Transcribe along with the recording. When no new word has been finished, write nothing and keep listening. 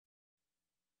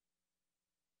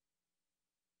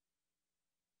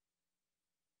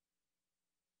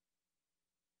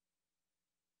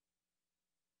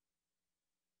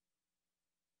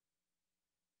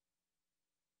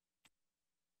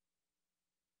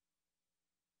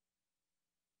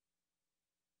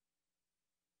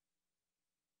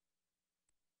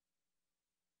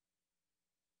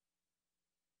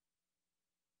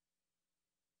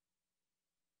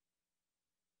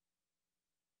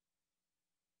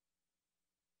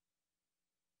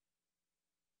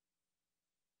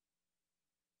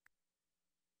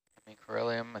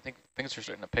Corellium. I think things are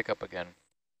starting to pick up again.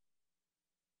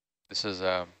 This is,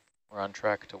 we're on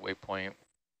track to waypoint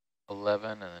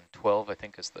 11 and then 12, I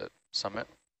think, is the summit.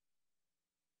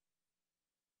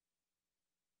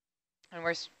 And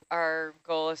our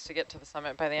goal is to get to the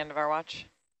summit by the end of our watch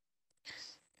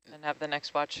and have the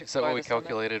next watch explore. Is that what we the summit.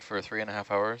 calculated for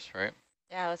 3.5 hours, right?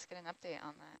 Yeah, let's get an update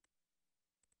on that.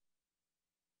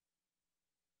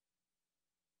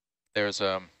 There's,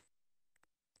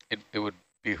 it would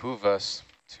behoove us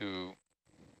to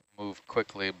move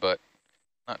quickly, but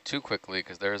not too quickly,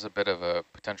 because there is a bit of a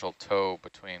potential tow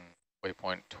between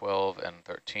waypoint 12 and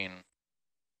 13.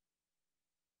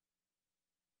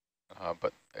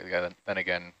 But then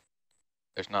again,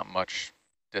 there's not much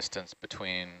distance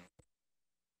between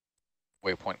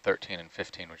waypoint 13 and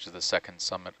 15, which is the second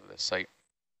summit of this site.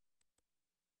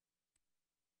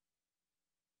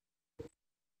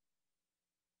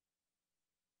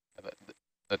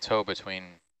 The tow between,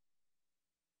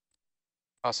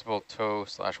 possible tow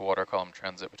 / water column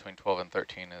transit between 12 and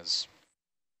 13 is,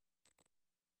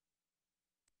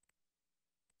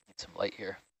 need some light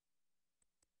here.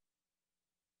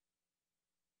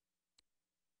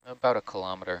 About 1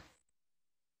 kilometer.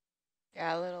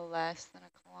 Yeah, a little less than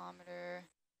 1 kilometer,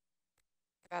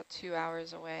 about 2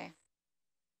 hours away.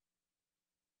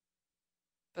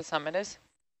 The summit is?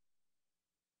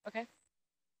 Okay.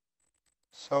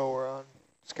 So we're on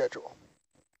schedule.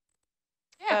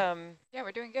 Yeah, yeah,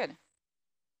 we're doing good.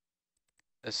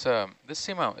 This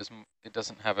seamount it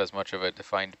doesn't have as much of a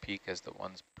defined peak as the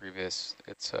ones previous.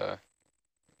 It's a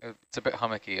bit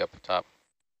hummocky up top.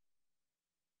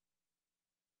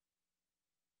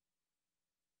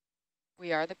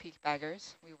 We are the peak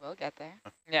baggers. We will get there.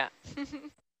 Yeah.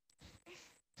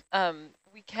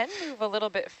 We can move a little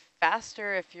bit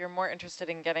faster if you're more interested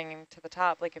in getting to the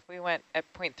top. Like if we went at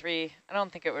 0.3, I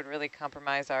don't think it would really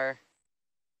compromise our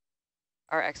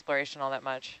exploration all that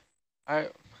much. I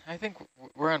think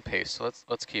we're on pace, so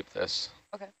let's keep this.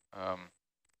 Okay.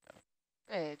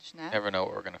 Bridge, Nat. Never know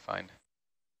what we're gonna find.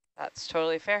 That's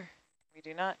totally fair. We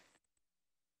do not.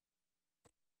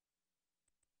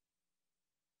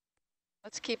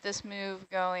 Let's keep this move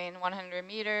going 100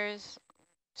 meters,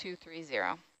 230.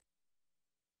 I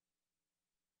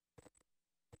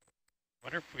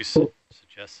wonder if we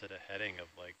suggested a heading of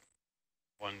like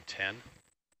 110.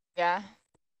 Yeah.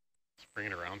 Just bring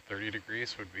it around 30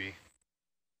 degrees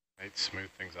might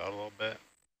smooth things out a little bit.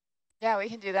 Yeah, we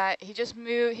can do that. He just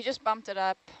bumped it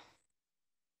up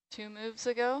 2 moves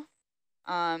ago.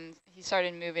 He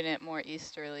started moving it more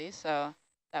easterly, so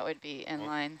that would be in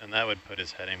line. And that would put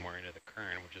his heading more into the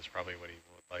current, which is probably what he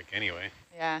would like anyway.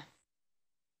 Yeah.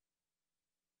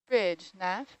 Bridge,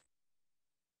 nav.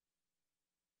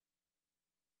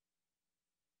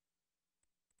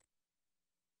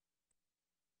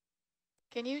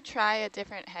 Can you try a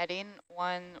different heading,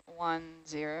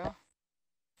 110?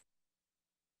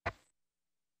 That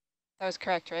was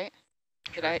correct, right?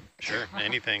 Sure. Did I? Sure.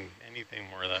 anything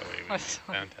more that way would be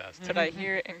fantastic. Did I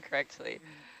hear it incorrectly?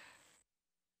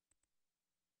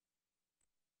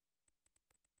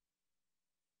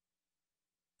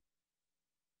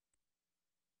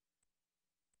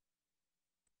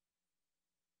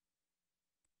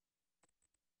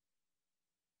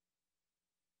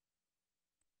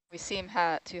 We seem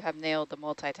to have nailed the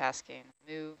multitasking,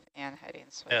 move and heading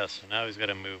switch. Yeah, so now he's got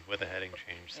to move with a heading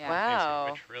change. Yeah. Wow.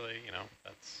 Which really,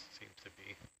 that seems to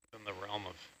be in the realm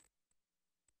of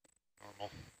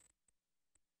normal.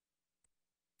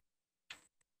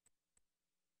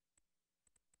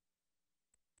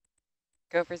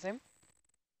 Go for zoom.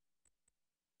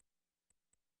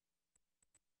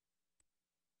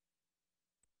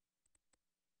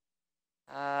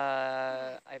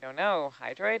 I don't know.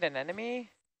 Hydroid, an enemy?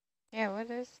 Yeah,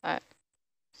 what is that?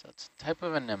 So it's a type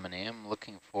of anemone. I'm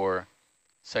looking for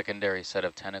secondary set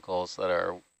of tentacles that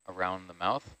are around the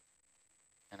mouth.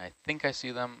 And I think I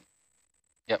see them.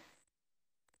 Yep.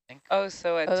 Oh,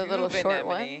 so a the little tube short anemone.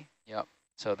 one? Yep.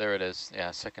 So there it is.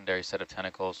 Yeah, secondary set of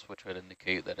tentacles, which would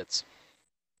indicate that it's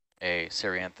a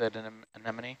Cereanthid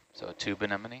anemone, so a tube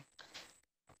anemone,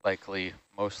 likely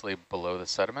mostly below the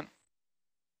sediment.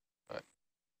 But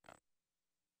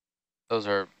those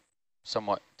are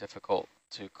somewhat difficult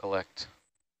to collect,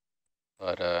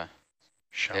 but they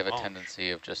have a tendency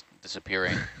of just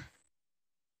disappearing.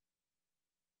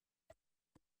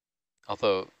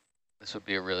 Although this would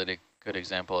be a really good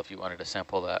example if you wanted to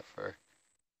sample that for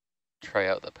try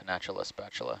out the Pennatula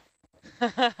spatula.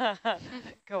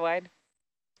 Go wide.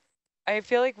 I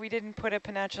feel like we didn't put a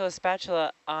Pennatula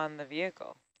spatula on the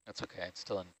vehicle. That's okay. It's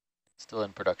still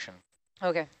in production.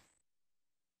 Okay.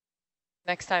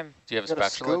 Next time. Do you have a You got a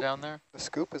spatula scoop? down there? The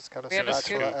scoop is kind of We have a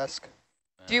scoop. spatula-esque.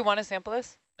 Do you want to sample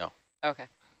this? No. Okay.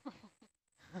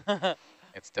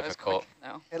 It's That was difficult.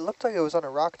 quick. No. It looked like it was on a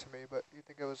rock to me, but you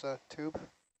think it was a tube?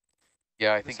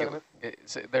 Yeah, I The think sediment?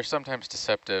 they're sometimes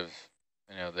deceptive.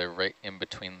 You know, they're right in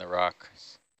between the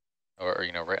rocks, or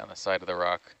you know, right on the side of the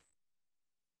rock.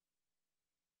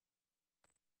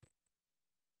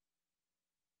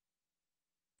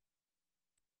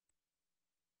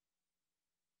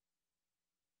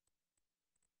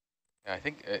 Yeah, I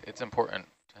think it's important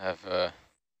to have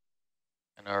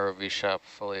an ROV shop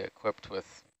fully equipped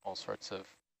with all sorts of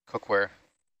cookware.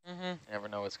 Mm-hmm. You never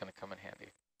know what's going to come in handy.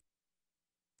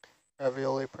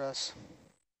 Ravioli press.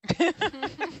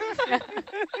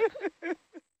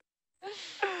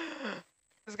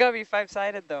 It's got to be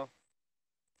 5-sided, though.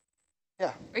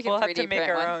 Yeah. We can We'll 3D have to make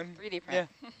print our one. own. 3D print.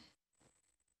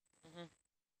 Yeah.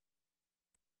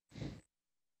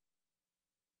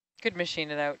 Could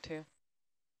machine it out, too.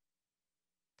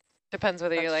 Depends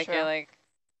whether you That's like true. it, like,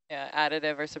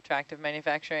 additive or subtractive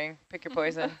manufacturing. Pick your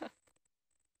poison.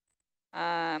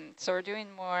 So we're doing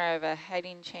more of a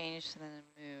heading change than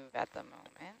a move at the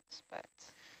moment, but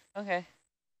Okay.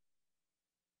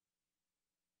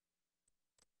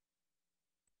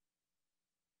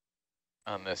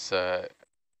 On this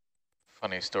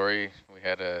funny story, we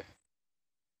had a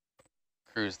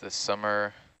cruise this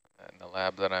summer in the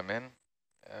lab that I'm in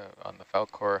on the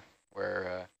Falcor,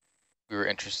 where we were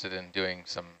interested in doing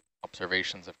some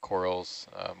observations of corals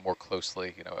more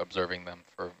closely, you know, observing them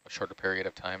for a shorter period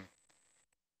of time.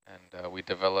 And we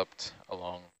developed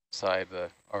alongside the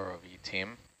ROV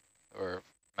team, or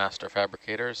master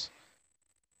fabricators,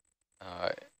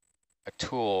 a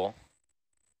tool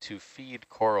to feed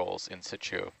corals in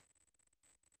situ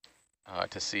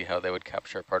to see how they would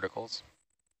capture particles.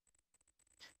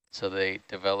 So they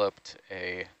developed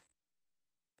a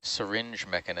syringe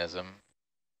mechanism,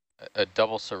 a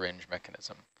double syringe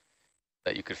mechanism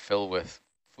that you could fill with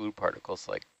food particles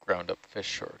like ground up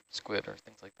fish or squid or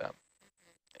things like that,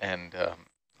 and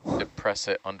depress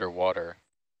it underwater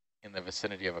in the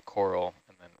vicinity of a coral,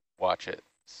 and then watch it,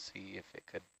 see if it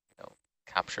could, you know,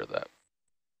 capture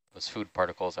those food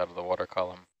particles out of the water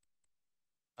column.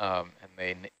 And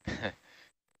they,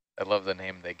 I love the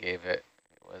name they gave it.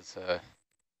 It was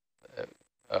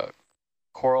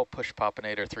Coral Push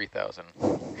Popinator 3000.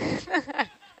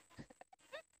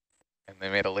 And they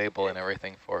made a label and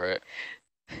everything for it.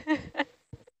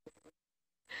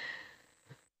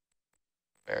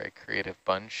 Very creative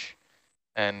bunch.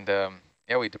 And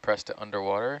yeah, we depressed it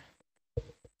underwater,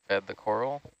 fed the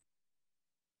coral.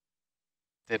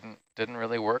 Didn't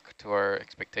really work to our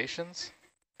expectations.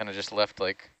 Kind of just left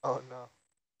like Oh no.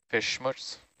 fish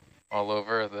schmutz all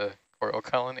over the coral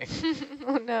colony.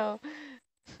 oh no.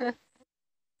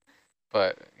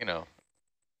 But, you know,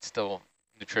 still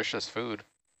nutritious food.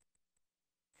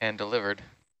 Hand delivered.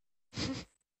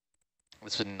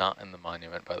 This was not in the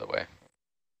monument, by the way.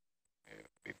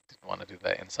 We didn't want to do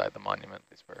that inside the monument.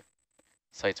 These were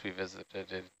sites we visited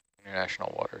in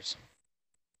international waters.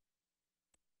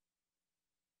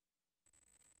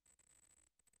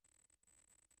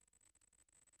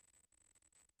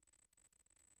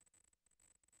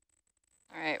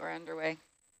 All right, we're underway.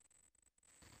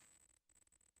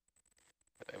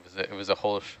 But it was a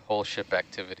whole ship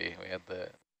activity. We had the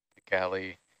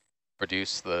galley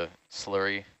produce the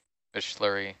slurry, fish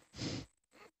slurry,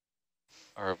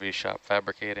 ROV shop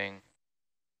fabricating.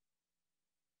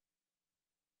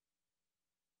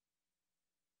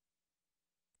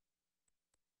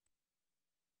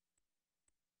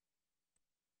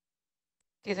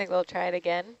 Do you think they'll try it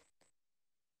again?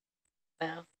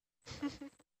 No.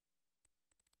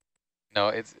 No,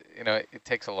 it's, you know, it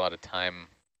takes a lot of time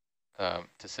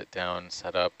to sit down,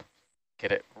 set up,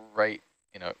 get it right,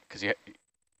 you know, because you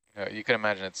know, you can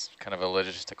imagine it's kind of a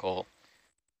logistical.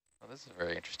 Well, this is a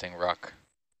very interesting rock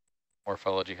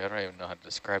morphology. I don't even know how to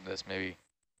describe this. Maybe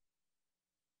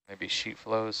sheet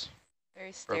flows,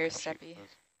 Very broken sheet stair-steppy.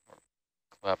 flows, or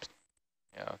collapsed,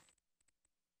 yeah,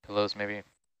 pillows maybe.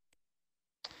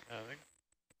 I think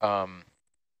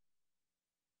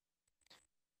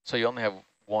So you only have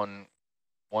one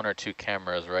or two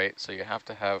cameras, right? So you have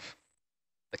to have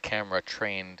the camera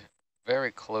trained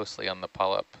very closely on the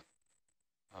polyp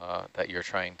that you're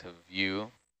trying to view,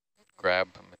 grab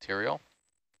material.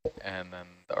 And then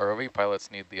the ROV pilots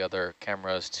need the other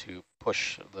cameras to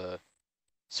push the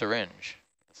syringe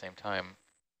at the same time.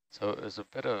 So it was a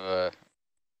bit of a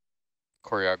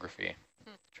choreography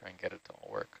to try and get it to all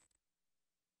work.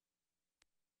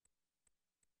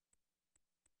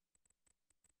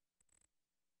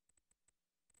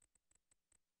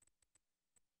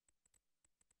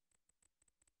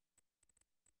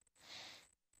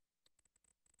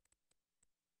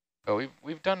 Oh,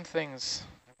 we've done things.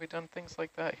 Have we done things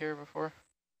like that here before?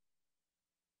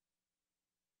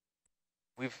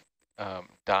 We've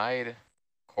dyed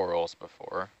corals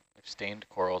before. We've stained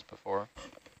corals before.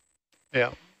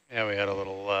 Yeah. Yeah, we had a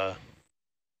little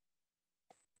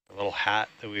hat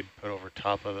that we'd put over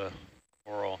top of the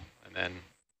coral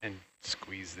and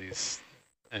squeeze these,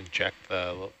 inject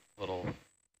the little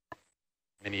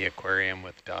mini aquarium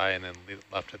with dye, and then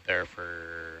left it there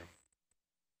for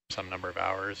some number of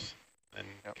hours, and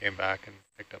came back and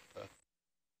picked up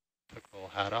took the little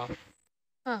hat off.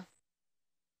 Huh.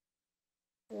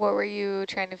 What were you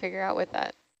trying to figure out with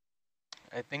that?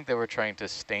 I think they were trying to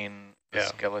stain the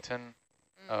skeleton,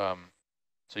 so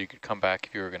you could come back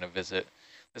if you were going to visit.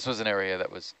 This was an area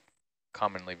that was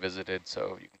commonly visited,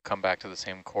 so you can come back to the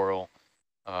same coral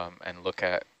and look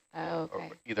at, or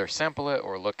either sample it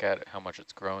or look at how much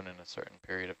it's grown in a certain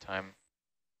period of time.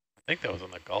 I think that was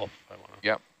in the Gulf.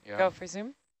 Yep. Go for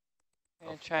zoom. I'm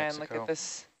going to try and look at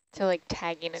this. So like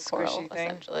tagging a coral, thing.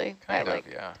 Essentially. Kind of, like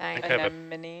yeah.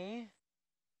 Anemone.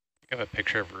 I have a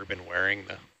picture of Ruben wearing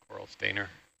the coral stainer.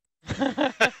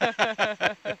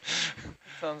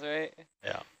 Sounds right.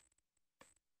 Yeah.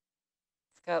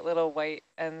 It's got little white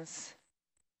ends.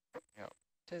 Yep.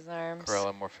 To his arms.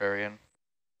 Corella morpharian.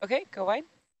 Okay, go wide.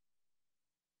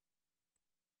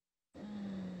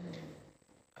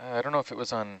 I don't know if it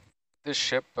was on this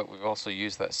ship, but we've also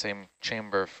used that same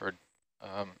chamber for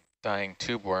dyeing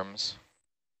tube worms.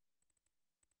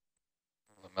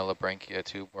 Lamellibranchia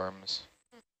tube worms.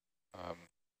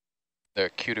 Their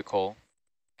cuticle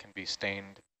can be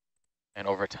stained, and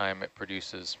over time it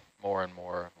produces more and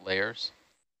more layers.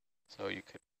 So you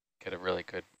could get a really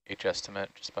good H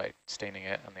estimate just by staining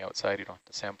it on the outside. You don't have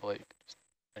to sample it, you could just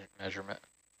measure it.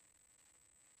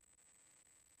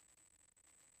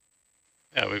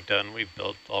 Yeah, we've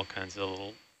built all kinds of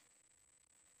little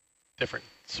different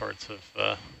sorts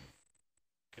of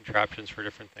contraptions for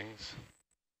different things.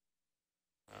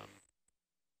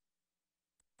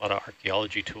 A lot of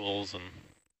archaeology tools and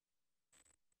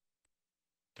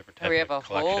different types We have a of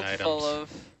collection hold items. full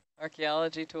of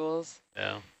archaeology tools.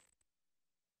 Yeah.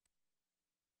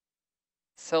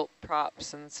 Silt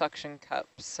props and suction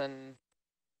cups and...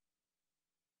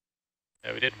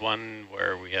 Yeah, we did one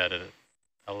where we had an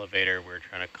elevator. We were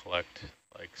trying to collect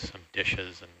like some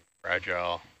dishes and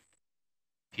fragile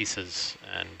pieces,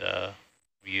 and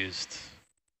we used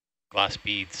glass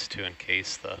beads to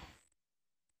encase the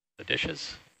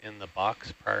dishes in the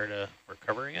box prior to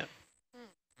recovering it,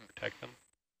 protect them.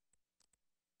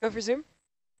 Go for zoom.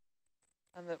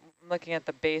 I'm looking at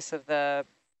the base of the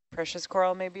precious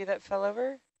coral maybe that fell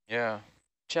over. Yeah.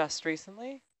 Just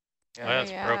recently. Yeah, oh, yeah,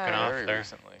 it's broken off very there.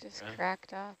 Recently. Just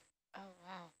cracked off. Oh,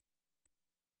 wow.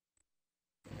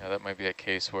 Yeah, that might be a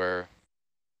case where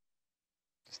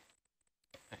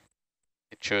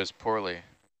it chose poorly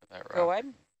for that rock. Go wide.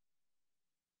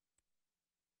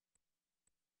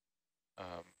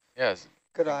 Yeah,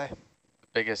 Good eye. the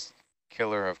biggest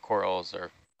killer of corals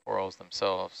are corals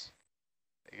themselves.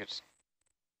 They just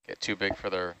get too big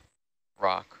for their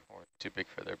rock or too big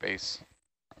for their base,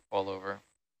 fall over.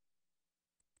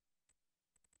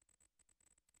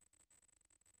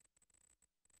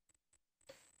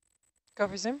 Go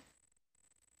for zoom.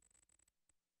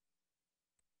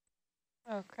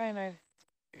 Oh, crinoid.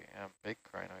 Yeah, big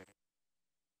crinoid.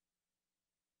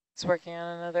 It's working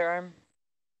on another arm.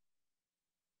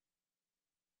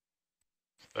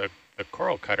 The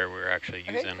coral cutter we're actually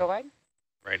using go wide.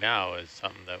 right now is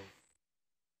something that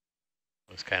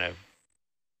was kind of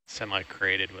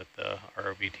semi-created with the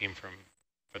ROV team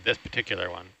for this particular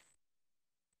one.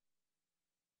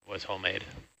 Was homemade.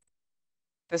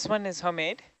 This one is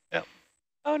homemade? Yep.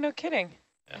 Oh, no kidding.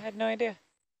 Yeah. I had no idea.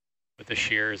 With the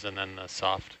shears and then the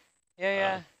soft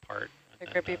part. The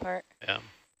grippy part. Yeah.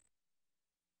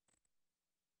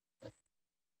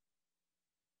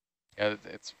 Yeah,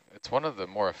 it's one of the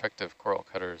more effective coral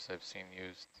cutters I've seen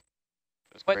used.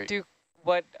 Can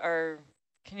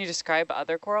you describe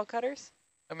other coral cutters?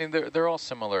 I mean, they're all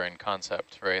similar in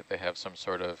concept, right? They have some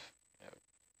sort of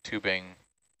tubing,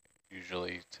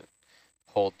 usually to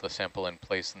hold the sample in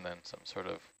place, and then some sort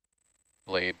of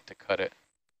blade to cut it.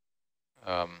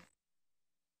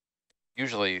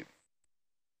 Usually,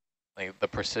 like the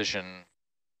precision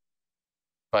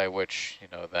by which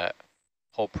that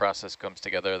whole process comes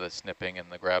together, the snipping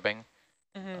and the grabbing,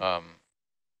 the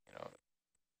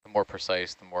more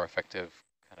precise, the more effective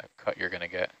kind of cut you're going to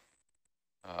get.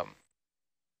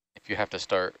 If you have to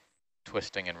start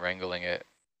twisting and wrangling it,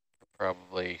 it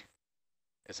probably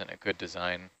isn't a good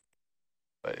design.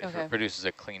 But if it produces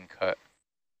a clean cut,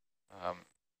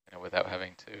 without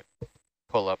having to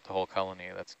pull up the whole colony.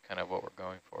 That's kind of what we're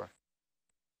going for.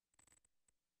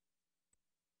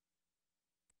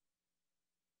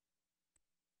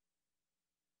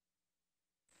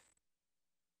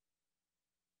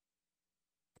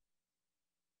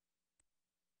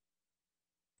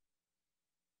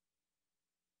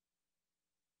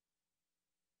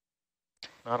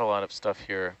 Not a lot of stuff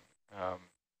here,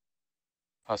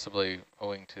 possibly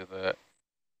owing to the,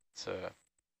 it's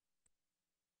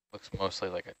looks mostly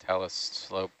like a talus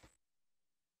slope.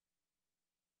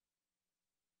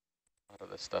 A lot of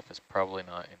this stuff is probably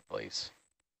not in place.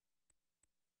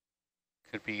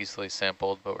 Could be easily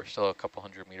sampled, but we're still a couple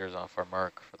hundred meters off our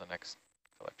mark for the next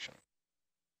collection.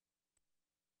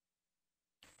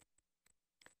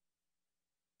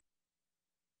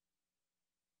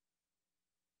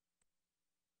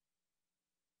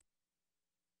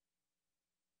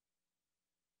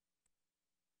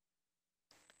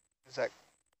 Is that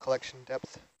collection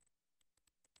depth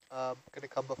going to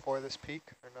come before this peak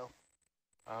or no?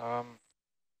 I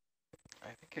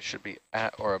think it should be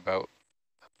at or about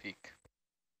the peak,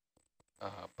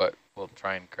 but we'll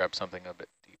try and grab something a bit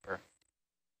deeper.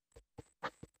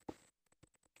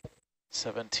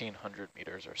 1,700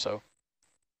 meters or so.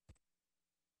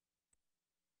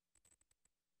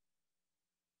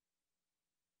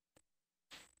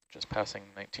 Just passing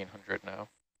 1,900 now.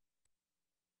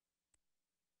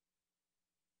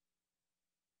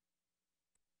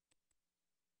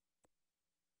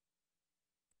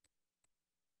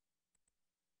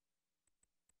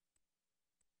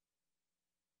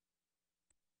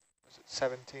 Is it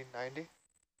 1790?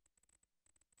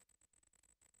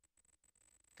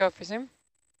 Go for zoom.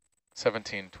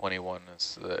 1721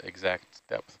 is the exact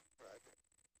depth.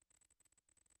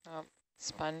 Oh,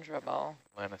 sponge rubble.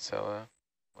 Lanicella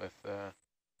with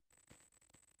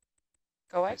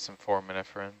Go what? some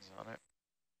foraminiferans on it.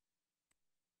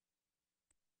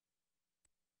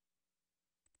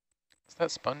 Is that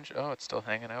sponge? Oh, it's still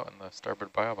hanging out in the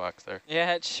starboard bio box there.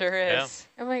 Yeah, it sure Yeah. is.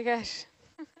 Oh my gosh.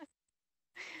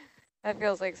 That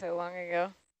feels like so long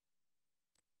ago.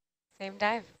 Same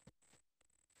dive.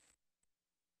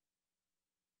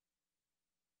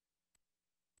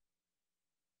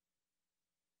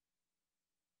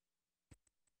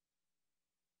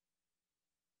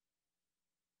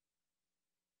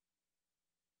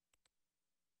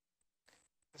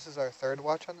 This is our third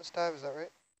watch on this dive, is that right?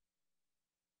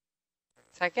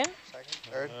 Second? Second?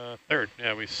 Third? Third.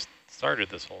 Yeah, we started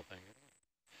this whole thing.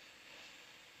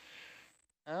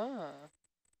 Oh.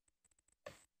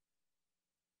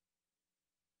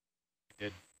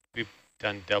 We've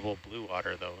done double blue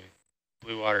water though. We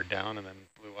blue water down and then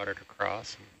blue water to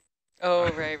cross. And Oh,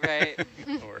 right, right.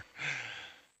 we're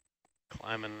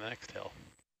climbing the next hill.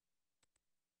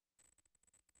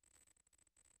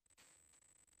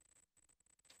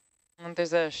 And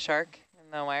there's a shark in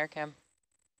the wire cam.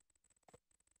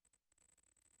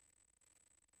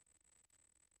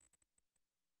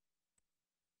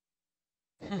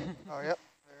 Oh, yep,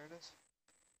 there it is.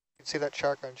 You can see that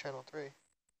shark on channel 3.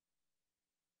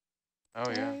 Oh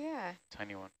yeah, Oh yeah.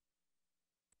 tiny one.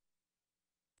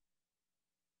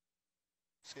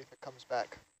 See if it comes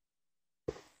back.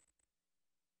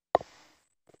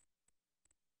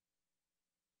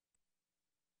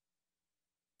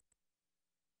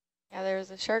 Yeah, there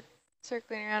was a shark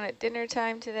circling around at dinner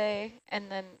time today, and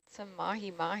then some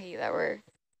mahi-mahi that were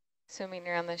swimming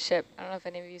around the ship. I don't know if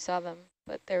any of you saw them,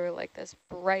 but they were like this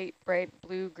bright, bright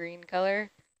blue-green color.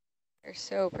 They're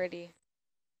so pretty.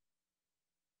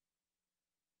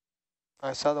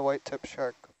 I saw the white tip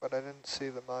shark, but I didn't see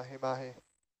the mahi-mahi.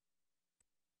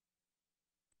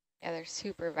 Yeah, they're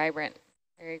super vibrant.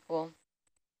 Very cool.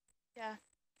 Yeah,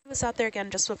 he was out there again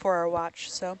just before our watch,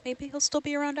 so maybe he'll still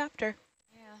be around after.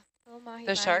 Yeah, little mahi-mahi.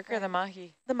 The shark or the friend.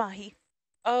 mahi? The mahi.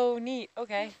 Oh, neat.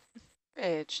 Okay.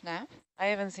 Bridge nav. I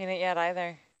haven't seen it yet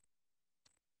either.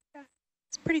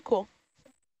 It's pretty cool.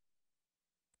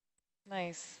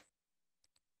 Nice.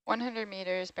 100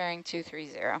 meters, bearing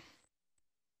 230.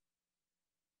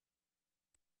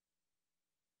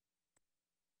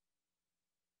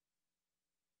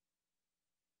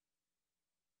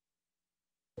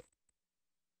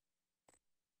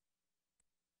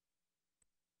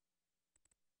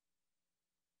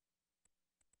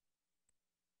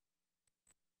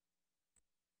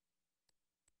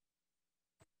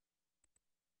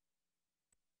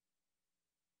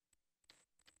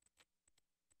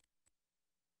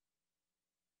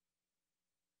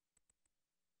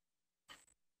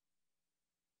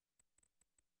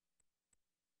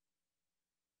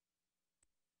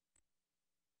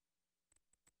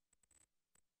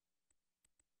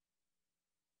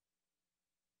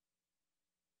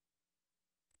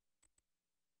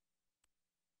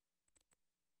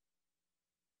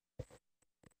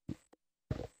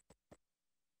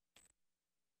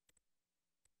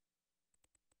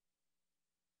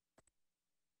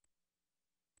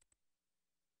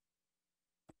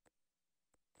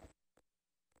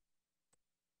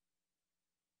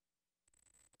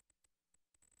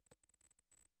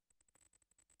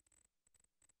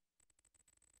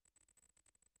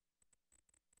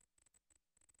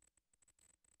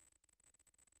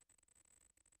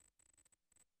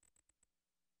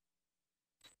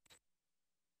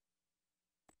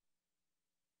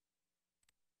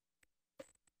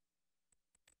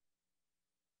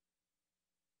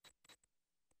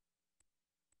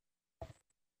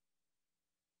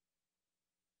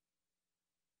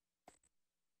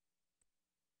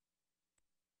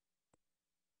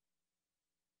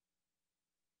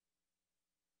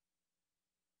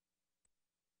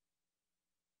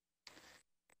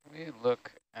 we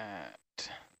look at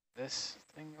this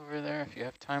thing over there if you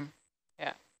have time?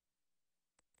 Yeah.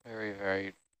 Very,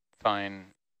 very fine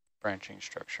branching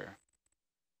structure.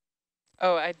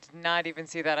 Oh, I did not even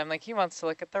see that. I'm like, he wants to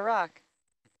look at the rock.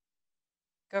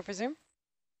 Go for zoom.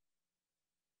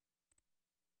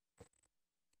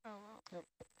 Oh, well. Nope,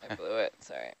 I blew it.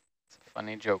 Sorry. It's a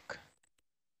funny joke.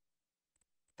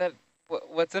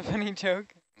 What's a funny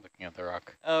joke? Looking at the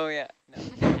rock. Oh, yeah. No.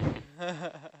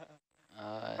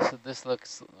 So this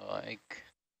looks like,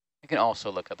 you can also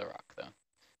look at the rock though.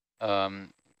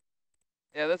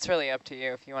 Yeah, that's really up to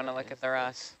you if you want to What look at is the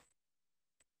rock. this?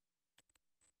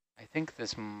 I think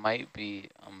this might be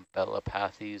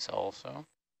Umbellapathes also.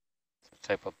 It's a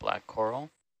type of black coral.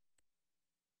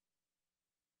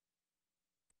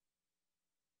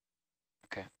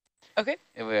 Okay. Okay.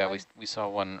 Yeah, we saw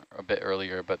one a bit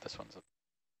earlier, but this one's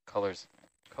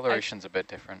coloration's a bit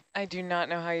different. I do not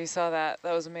know how you saw that.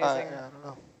 That was amazing. Yeah, I don't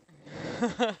know.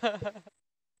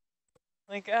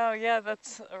 Like, oh yeah,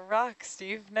 that's a rock,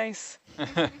 Steve. Nice.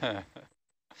 I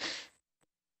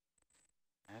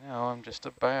know, I'm just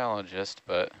a biologist,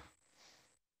 but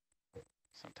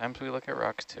sometimes we look at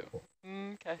rocks too.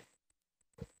 Okay.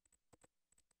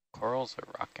 Corals are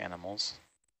rock animals.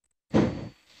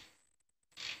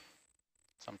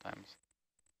 Sometimes.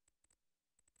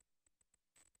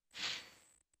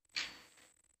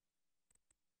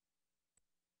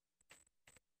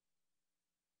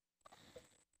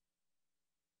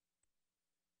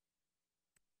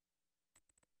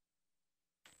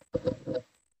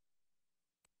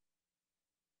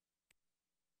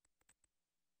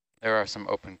 There are some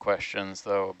open questions,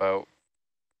 though, about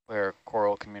where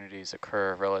coral communities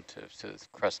occur relative to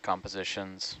crust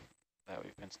compositions that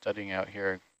we've been studying out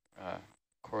here,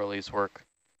 Coralie's work.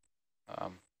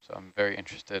 So I'm very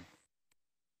interested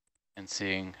in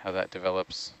seeing how that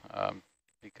develops,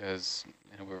 because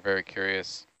we're very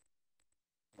curious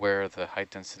where the high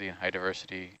density and high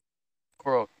diversity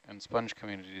coral and sponge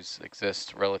communities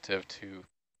exist relative to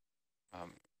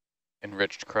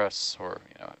enriched crusts or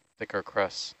thicker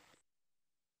crusts.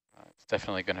 It's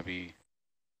definitely going to be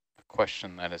a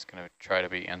question that is going to try to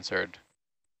be answered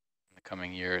in the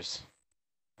coming years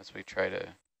as we try to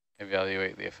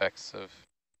evaluate the effects of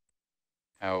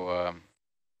how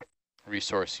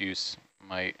resource use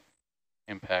might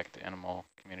impact animal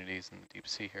communities in the deep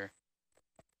sea here.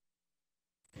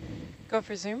 Go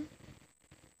for zoom.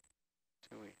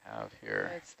 What do we have here?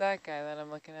 It's that guy that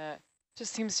I'm looking at.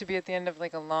 Just seems to be at the end of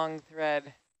like a long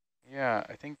thread. Yeah,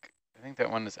 I think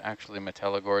that one is actually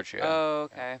Metallogorgia. Oh,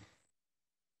 okay.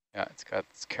 Yeah, it's got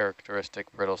this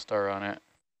characteristic brittle star on it.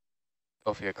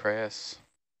 Ophiocreus.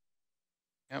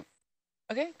 Yep.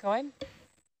 Okay, go on.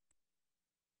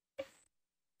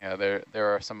 Yeah, there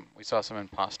are some, we saw some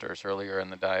imposters earlier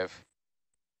in the dive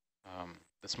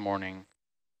this morning,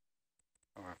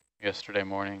 or yesterday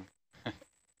morning,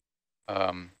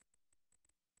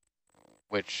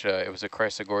 which it was a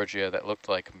Chrysogorgia that looked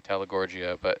like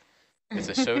Metallogorgia, but its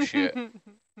associate,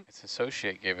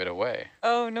 gave it away.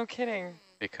 Oh, no kidding.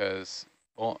 Because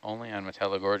only on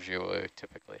Metallogorgia will we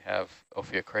typically have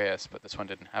Ophiocreus, but this one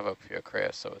didn't have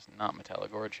Ophiocreus, so it's not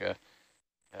Metallogorgia. It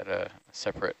had a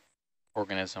separate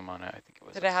organism on it. I think it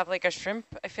was. Did it have like a shrimp?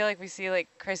 I feel like we see like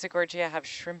Chrysogorgia have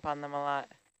shrimp on them a lot.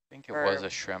 I think it was a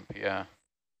shrimp, yeah.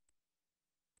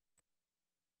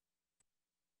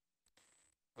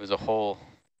 It was a whole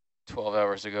 12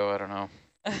 hours ago, I don't know.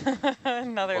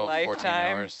 Another 12, 14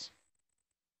 lifetime. hours.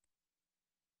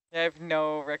 Yeah, I have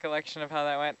no recollection of how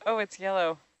that went. Oh, it's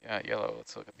yellow. Yeah, yellow.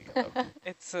 Let's look at the yellow.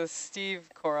 It's a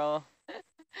Steve coral.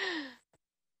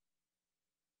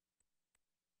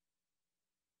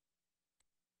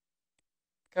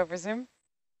 Go for zoom.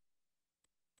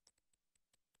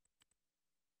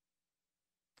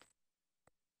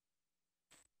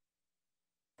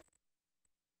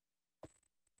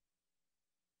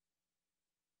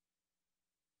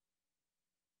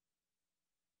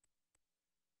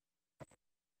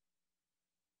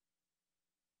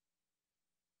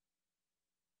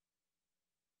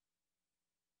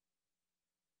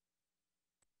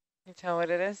 Can you tell what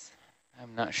it is?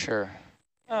 I'm not sure.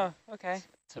 Oh, okay.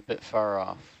 It's a bit far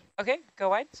off. Okay, go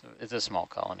wide. So it's a small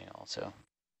colony also.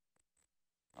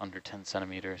 Under 10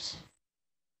 centimeters.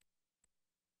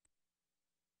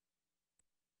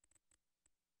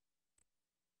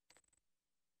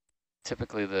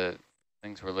 Typically the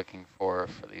things we're looking for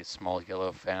these small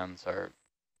yellow fans are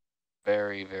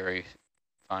very, very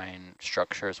fine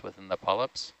structures within the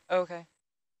polyps. Okay.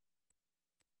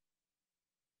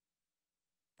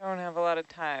 Don't have a lot of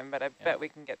time, but I bet we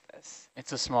can get this.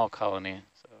 It's a small colony,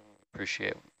 so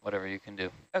appreciate whatever you can do.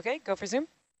 Okay, go for zoom.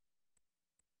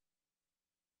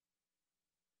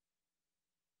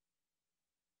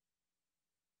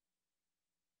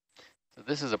 So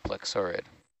this is a plexaurid.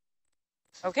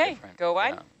 This is Okay, different. go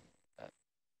wide. Yeah,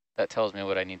 that tells me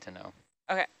what I need to know.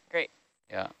 Okay, great.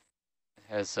 Yeah, it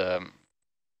has a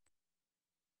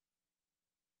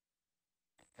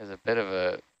bit of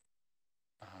a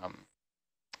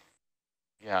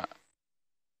yeah,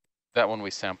 that one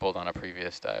we sampled on a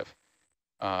previous dive.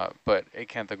 But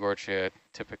Acanthogorgia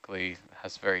typically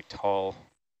has very tall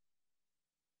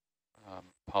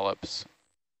polyps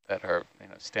that are,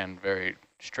 stand very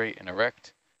straight and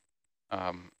erect.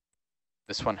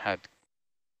 This one had,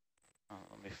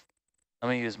 let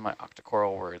me use my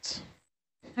octocoral words.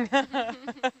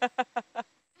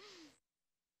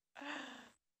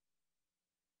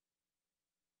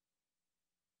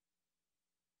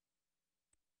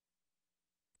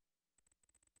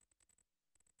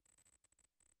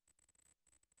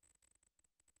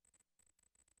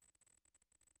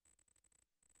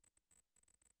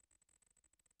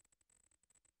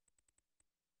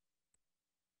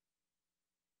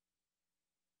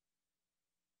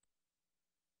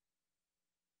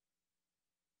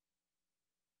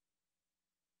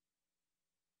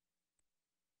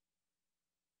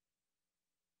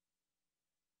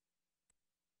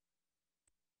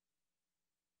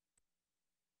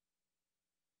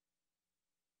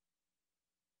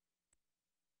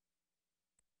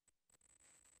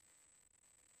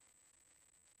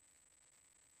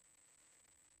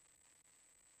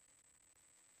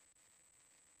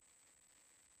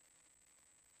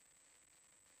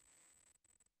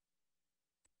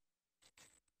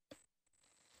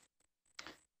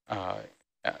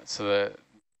 Yeah, so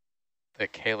the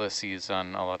calyces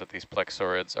on a lot of these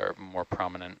plexaurids are more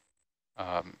prominent.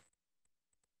 The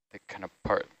kind of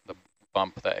the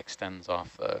bump that extends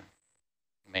off the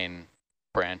main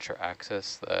branch or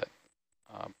axis that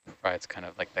provides kind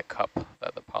of like the cup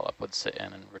that the polyp would sit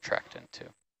in and retract into.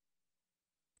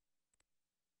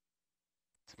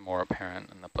 It's more apparent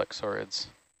in the plexaurids.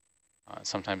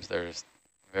 Sometimes there's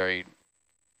very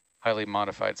highly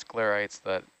modified sclerites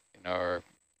that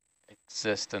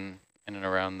exist in and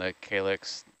around the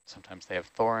calyx. Sometimes they have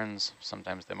thorns.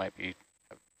 Sometimes they might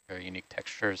have very unique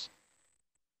textures.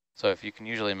 So if you can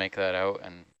usually make that out,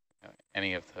 and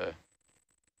any of the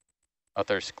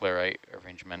other sclerite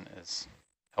arrangement is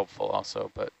helpful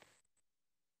also, but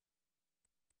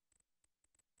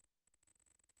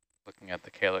looking at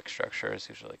the calyx structure is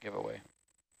usually a giveaway.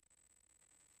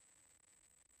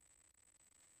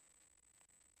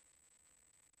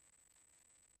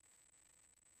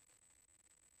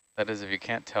 That is, if you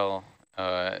can't tell,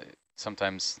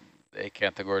 sometimes the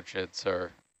acanthogorgids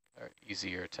are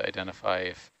easier to identify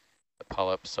if the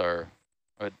polyps or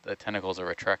the tentacles are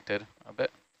retracted a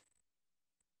bit.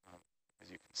 As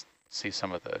you can see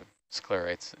some of the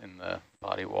sclerites in the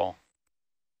body wall.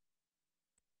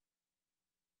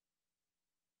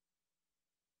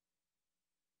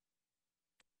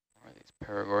 Or these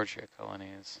paragorgia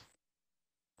colonies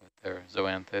with their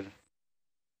zoanthid.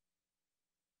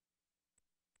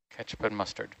 Ketchup and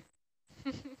mustard.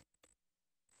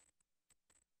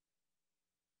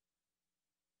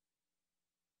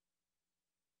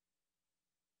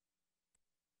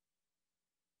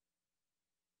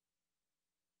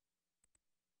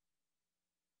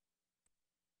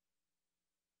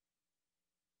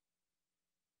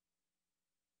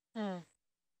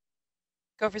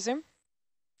 Go for zoom.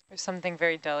 There's something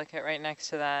very delicate right next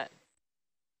to that.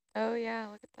 Oh yeah,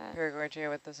 look at that. Paragorgia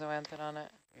with the zoanthid on it.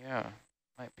 Yeah,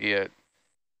 might be a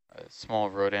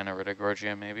small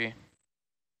Rhodaniridogorgia maybe.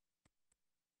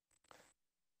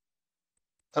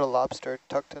 Little lobster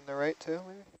tucked in the right too,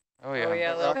 maybe? Oh yeah, Oh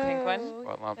yeah, little pink one.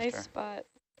 spot lobster. Nice spot.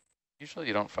 Usually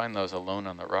you don't find those alone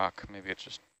on the rock. Maybe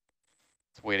it's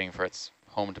waiting for its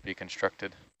home to be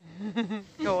constructed.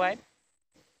 Go wide.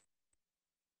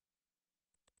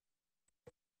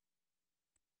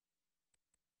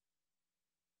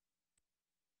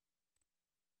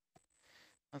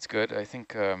 That's good. I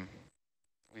think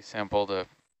we sampled a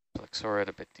plexaurid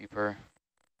a bit deeper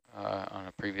on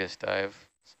a previous dive.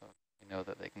 So we know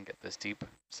that they can get this deep,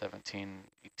 17,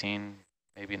 18,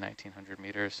 maybe 1900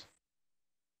 meters.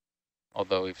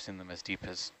 Although we've seen them as deep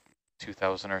as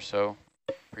 2000 or so,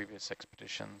 previous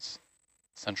expeditions,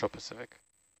 Central Pacific.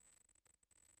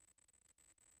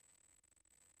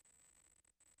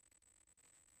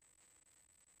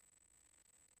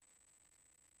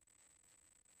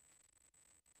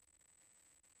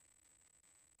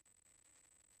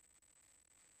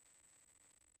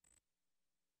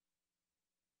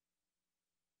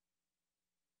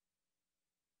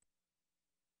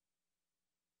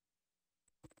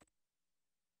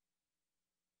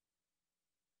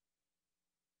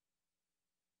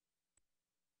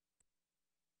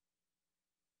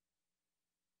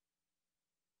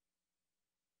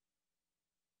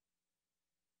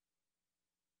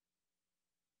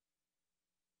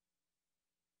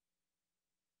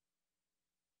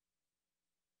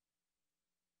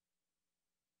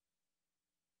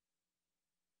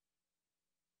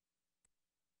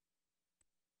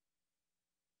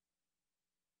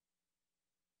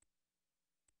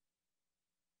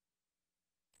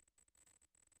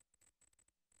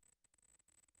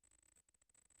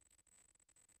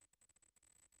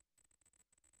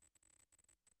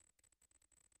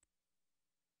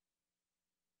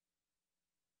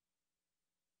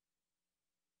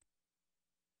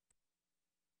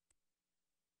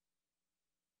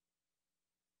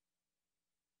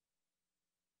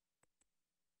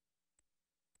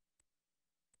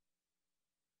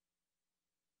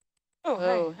 Oh,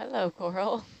 Oh, hi. hello,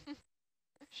 coral.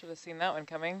 Should have seen that one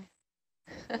coming.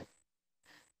 The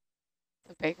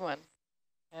big one.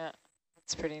 Yeah,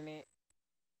 that's pretty neat.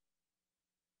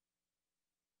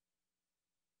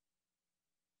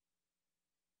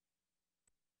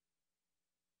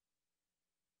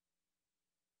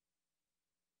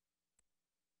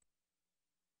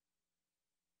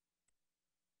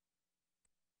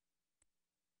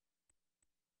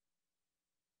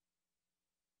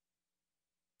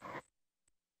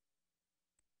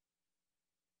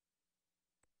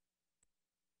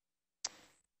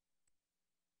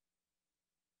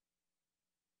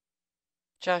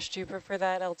 Josh, do you prefer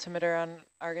that altimeter on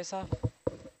Argus off? So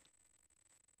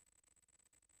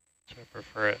I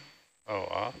prefer it. Oh,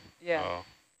 off? Yeah. Oh,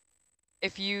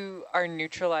 If you are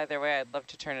neutral either way, I'd love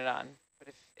to turn it on. But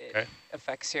if it okay.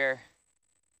 affects your...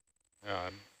 Yeah,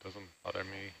 it doesn't bother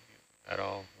me at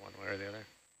all, one way or the other.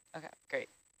 Okay, great.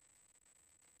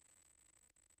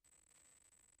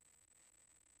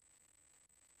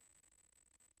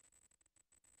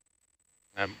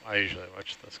 I usually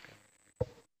watch this guy.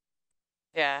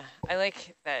 Yeah, I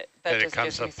like that. That It just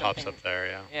comes gives me up, pops something. up there,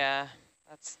 yeah. Yeah,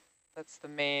 that's the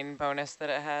main bonus that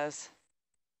it has.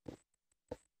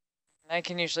 I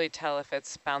can usually tell if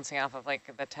it's bouncing off of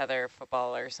like the tether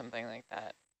football or something like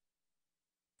that.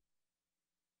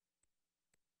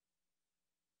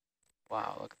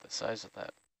 Wow, look at the size of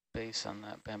that base on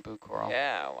that bamboo coral.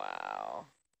 Yeah, wow.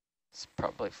 It's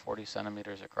probably 40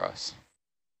 centimeters across.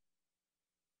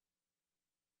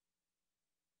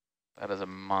 That is a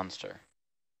monster.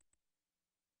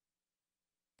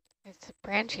 It's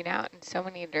branching out in so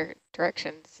many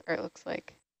directions, or it looks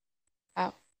like.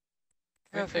 Wow.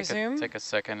 Go for zoom? Take a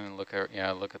second and look at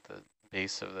the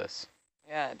base of this,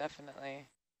 Yeah, definitely.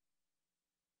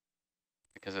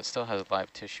 because it still has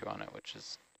live tissue on it, which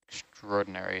is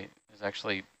extraordinary.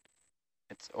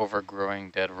 It's overgrowing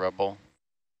dead rubble.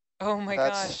 Oh my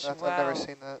gosh, wow. I've never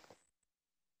seen that.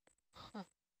 Huh.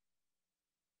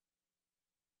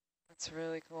 That's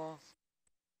really cool.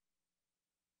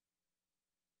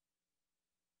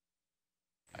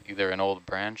 Either an old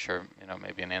branch or,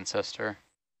 maybe an ancestor.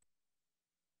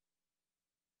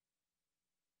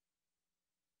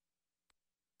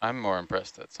 I'm more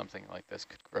impressed that something like this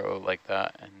could grow like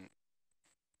that, and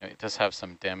it does have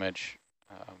some damage,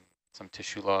 some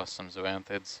tissue loss, some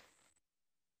zoanthids,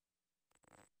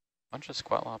 a bunch of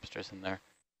squat lobsters in there,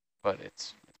 but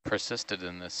it's persisted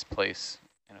in this place.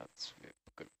 It's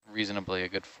reasonably a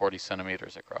good 40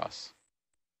 centimeters across.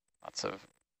 Lots of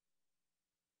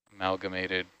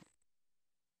amalgamated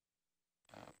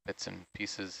bits and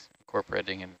pieces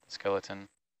incorporating into the skeleton.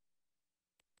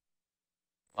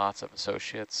 Lots of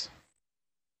associates.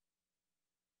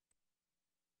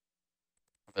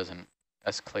 There's an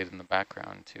escalate in the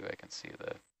background too. I can see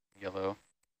the yellow.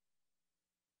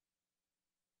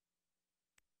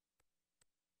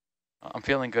 I'm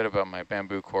feeling good about my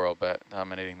bamboo coral bet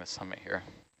dominating the summit here.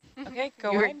 Okay,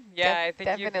 go You're ahead. Yeah, I think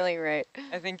definitely right.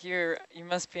 I think you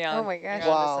must be on. Oh my gosh.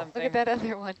 Wow. Look at that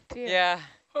other one too. Yeah.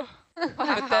 Wow.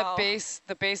 But that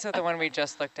the base of the one we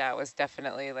just looked at was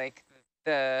definitely like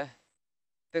the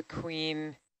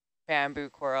queen bamboo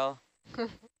coral.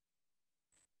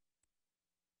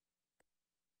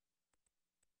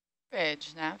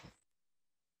 Bridge, Nav.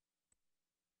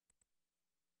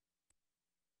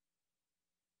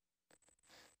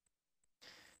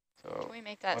 So Can we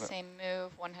make that same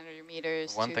move, 100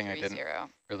 meters, one thing I 230?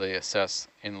 didn't really assess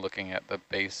in looking at the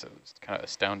base, I was kind of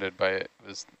astounded by it,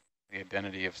 was the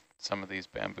identity of some of these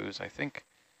bamboos. I think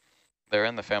they're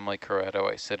in the family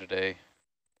Correttoisididae,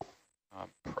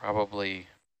 probably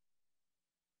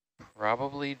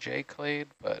J-clade,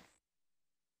 but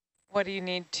What do you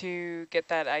need to get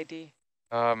that ID?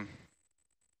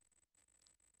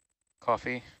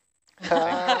 coffee.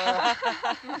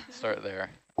 Start there.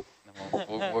 And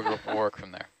we'll work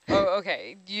from there. Oh,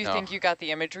 okay. Do you No. think you got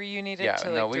the imagery you needed Yeah,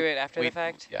 to no, do it after the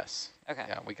fact? Yes. Okay.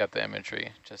 Yeah, we got the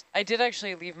imagery. Just I did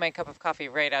actually leave my cup of coffee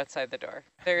right outside the door.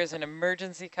 There is an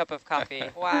emergency cup of coffee.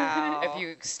 Wow. If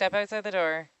you step outside the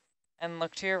door and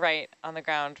look to your right on the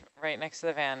ground right next to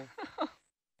the van,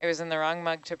 it was in the wrong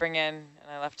mug to bring in,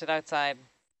 and I left it outside.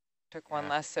 Took one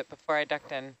last sip before I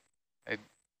ducked in.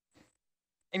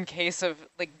 In case of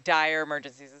like dire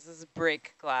emergencies, this is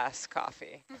break glass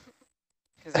coffee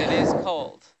because it is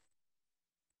cold.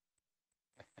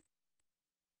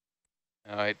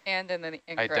 no,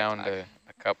 I downed a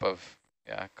cup of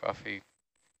coffee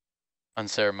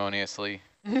unceremoniously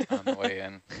on the way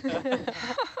in.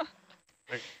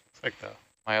 It's like the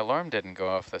My alarm didn't go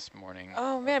off this morning.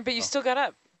 Oh man, but you still got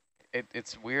up.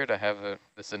 It's weird. I have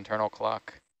this internal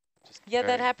clock Just Yeah, that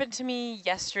very- happened to me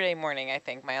yesterday morning, I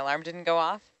think. My alarm didn't go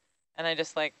off, and I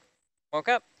just, like, woke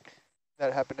up.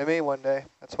 That happened to me one day.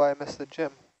 That's why I missed the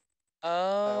gym.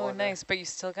 Oh, one day. nice. But you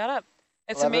still got up.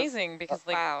 It's 11 amazing because,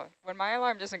 like, Wow. When my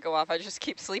alarm doesn't go off, I just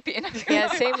keep sleeping. Yeah,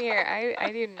 same here.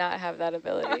 I do not have that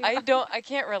ability. I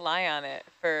can't rely on it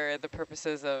for the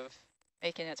purposes of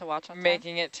Making it to watch on time.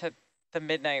 making it to the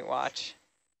midnight watch.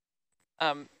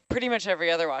 Pretty much every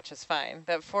other watch is fine.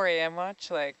 That 4 a.m. watch,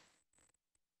 like,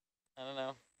 I don't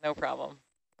know, no problem.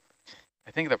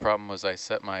 I think the problem was I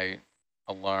set my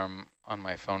alarm on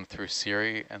my phone through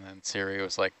Siri, and then Siri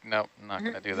was like, nope, I'm not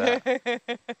going to do that.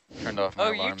 Turned off my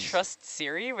Oh, alarms. you trust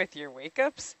Siri with your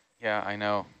wake-ups? Yeah, I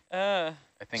know. I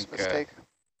It's think, a mistake.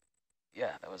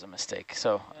 yeah, that was a mistake.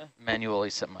 So Yeah. manually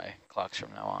set my clocks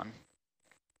from now on.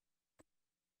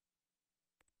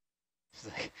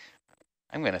 She's like,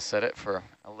 I'm going to set it for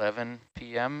 11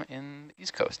 p.m. in the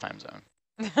East Coast time zone.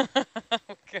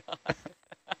 Oh, God.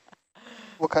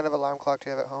 What kind of alarm clock do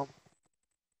you have at home?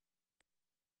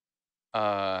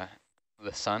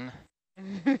 The sun?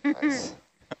 Nice.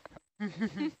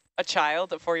 A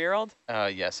child, a 4-year-old?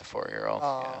 Yes, a 4-year-old. Yeah.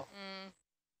 Oh,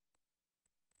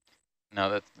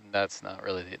 No, that's not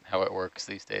really how it works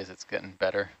these days. It's getting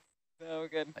better. Oh,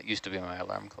 good. That used to be my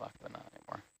alarm clock, but not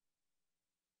anymore.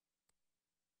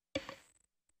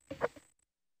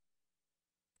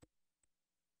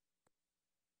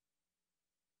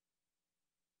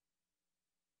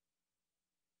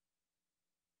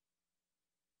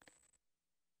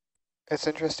 it's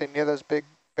interesting. Near those big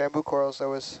bamboo corals, there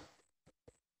was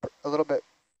a little bit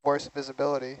worse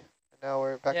visibility. And now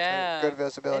we're back to good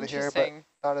visibility here, but Interesting.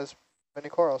 not as many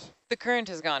corals. The current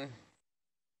is gone.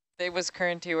 It was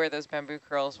currenty where those bamboo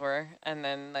curls were, and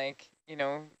then, like, you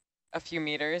know, a few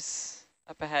meters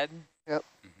up ahead. Yep.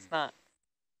 It's not.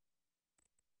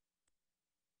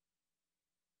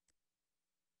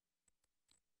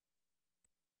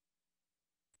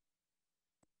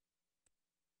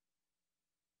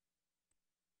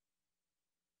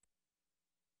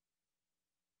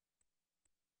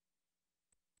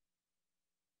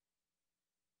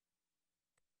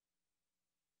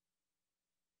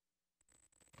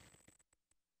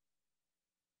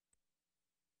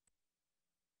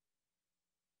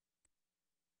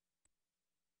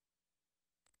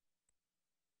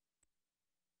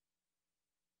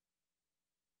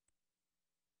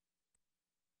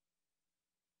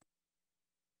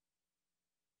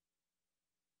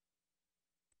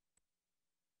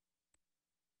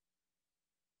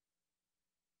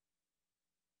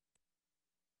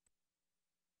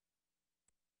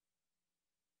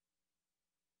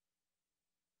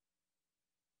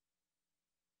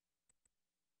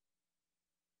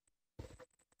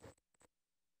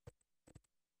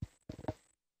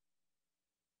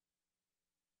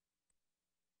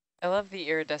 I love the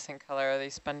iridescent color of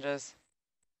these sponges.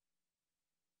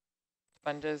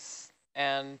 Sponges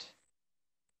and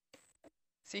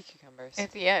sea cucumbers.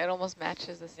 Yeah, it almost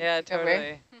matches the sea Yeah, cucumber.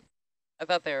 totally. I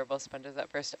thought they were both sponges at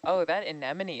first. Oh, that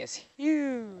anemone is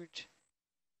huge.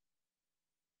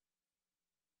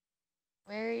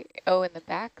 Where? Oh, in the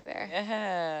back there.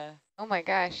 Yeah. Oh my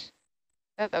gosh.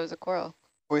 I thought that was a coral.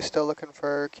 Are we still looking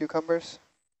for cucumbers?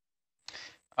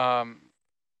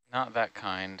 Not that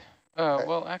kind. Okay.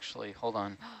 Well, actually, hold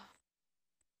on.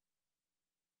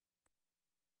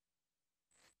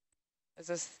 Is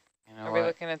this, You know are we what?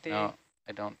 looking at the, No,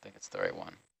 I don't think it's the right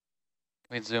one.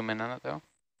 Can we zoom in on it, though?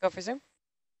 go for zoom?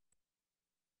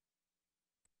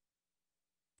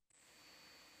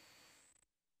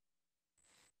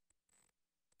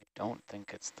 I don't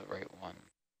think it's the right one.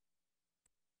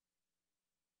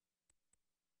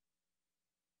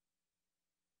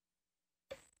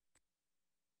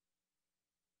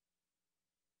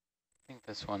 I think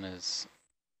this one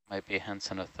might be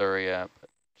Hensenothuria, but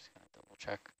I'm just gonna double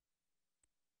check.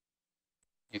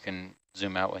 You can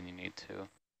zoom out when you need to.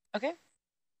 Okay.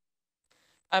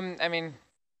 I mean,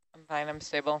 I'm fine, I'm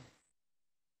stable.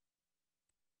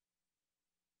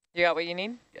 You got what you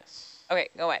need? Yes. Okay,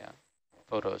 go ahead. Yeah.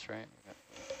 Photos, right?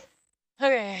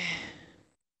 Okay.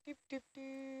 Doop, doop,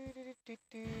 doo, doo, doo, doo,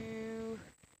 doo.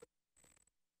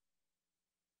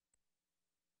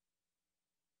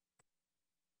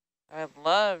 I'd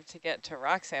love to get to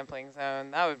rock sampling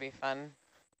zone. That would be fun.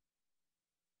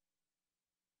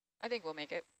 I think we'll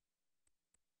make it.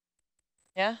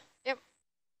 Yeah? Yep.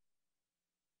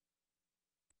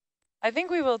 I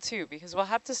think we will too, because we'll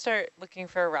have to start looking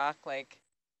for a rock, like,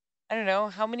 I don't know,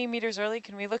 how many meters early?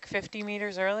 Can we look 50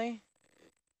 meters early?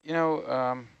 You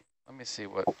know, let me see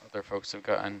what other folks have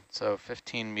gotten. So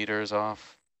 15 meters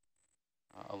off,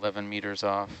 11 meters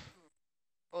off.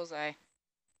 Bullseye.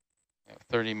 Yeah,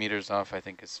 30 meters off, I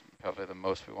think, is probably the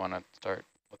most we want to start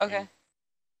looking. Okay.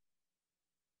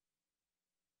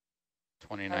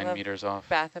 29 meters off.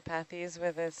 Bathypathes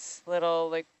with this little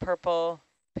like purple,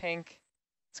 pink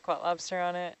squat lobster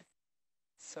on it.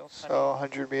 So funny. So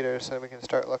 100 meters, and we can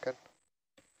start looking.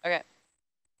 Okay.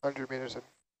 100 meters in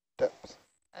depth.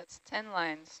 That's 10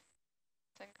 lines,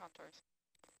 10 contours.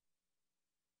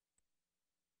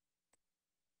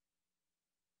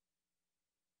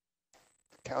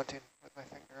 Counting with my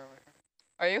finger over here.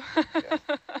 Are you? Yeah.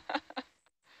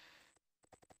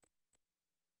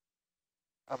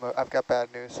 I've got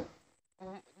bad news.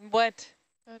 What?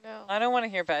 Oh no. I don't want to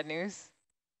hear bad news.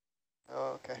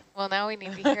 Oh, okay. Well, now we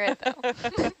need to hear it though.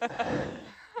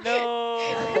 No.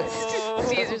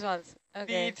 Caesar's ones.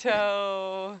 Okay.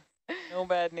 Veto. No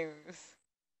bad news.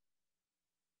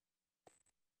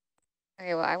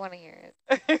 Okay, well, I want to hear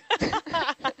it.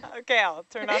 Okay, I'll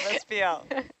turn off SPL.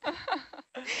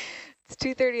 It's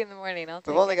 2:30 in the morning. I'll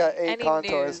take We've only got 8 any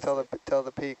contours news. till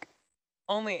the peak.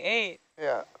 Only 8.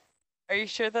 Yeah. Are you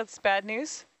sure that's bad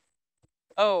news?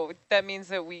 Oh, that means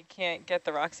that we can't get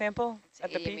the rock sample It's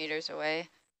at the 80 peak? meters away.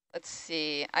 Let's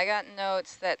see. I got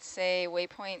notes that say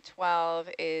waypoint 12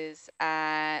 is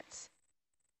at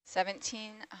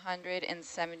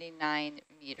 1,779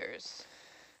 meters.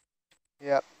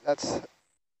 Yep, that's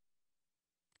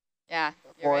Yeah,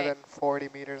 you're more right. than 40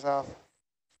 meters off.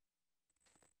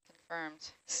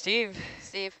 Confirmed. Steve,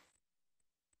 Steve?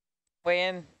 weigh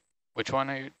in. Which one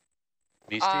are you?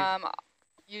 Me, Steve?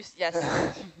 Yes.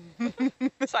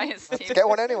 Science Let's Steve. get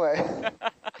one anyway.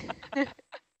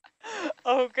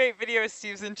 Oh, great video.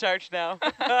 Steve's in charge now.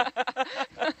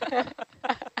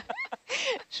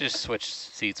 Should just switch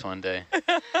seats one day.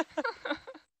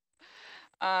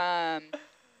 The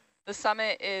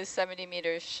summit is 70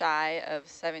 meters shy of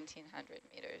 1,700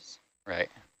 meters. Right.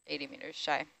 80 meters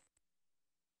shy.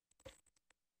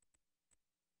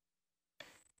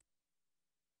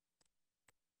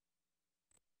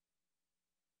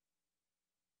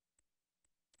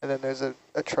 And then there's a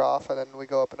trough, and then we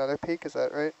go up another peak. Is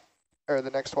that right? Or the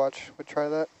next watch would try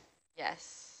that?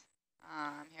 Yes.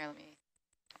 Here, let me.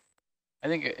 I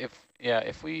think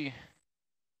if we,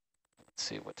 let's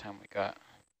see what time we got.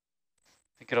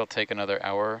 I think it'll take another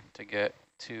hour to get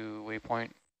to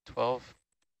waypoint 12.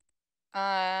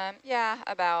 Yeah,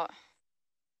 about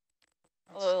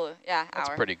a little, yeah, That's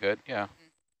hour. pretty good, yeah.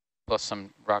 Plus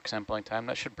some rock sampling time.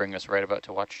 That should bring us right about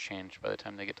to watch change by the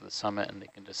time they get to the summit, and they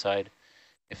can decide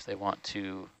if they want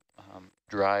to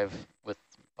drive with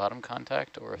bottom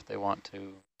contact or if they want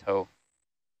to tow.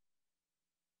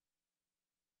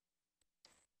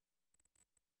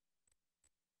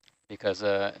 Because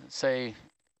say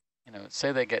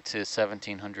they get to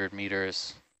 1,700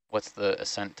 meters, what's the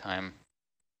ascent time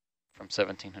from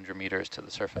 1,700 meters to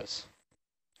the surface?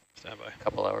 Stand by. A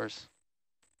couple hours.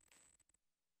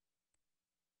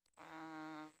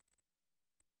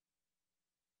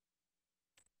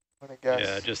 I'm gonna guess.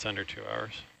 Yeah, just under 2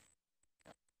 hours.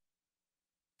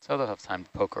 So they'll have time to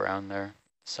poke around there,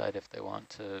 decide if they want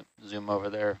to zoom over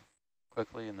there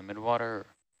quickly in the midwater or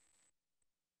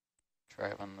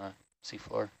drive on the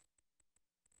seafloor.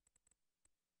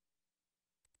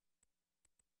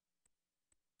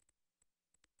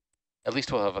 At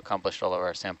least we'll have accomplished all of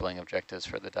our sampling objectives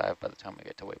for the dive by the time we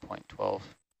get to waypoint 12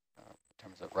 in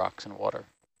terms of rocks and water,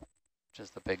 which is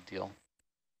the big deal.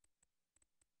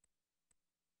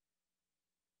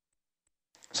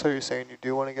 So you're saying you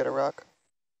do want to get a rock?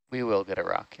 We will get a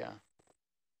rock, yeah.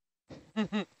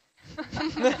 Get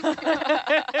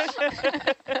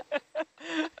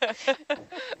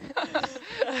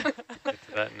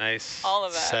to that nice All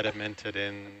of that. sedimented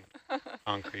in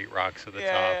concrete rocks at the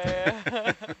top.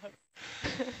 Yeah.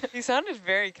 He sounded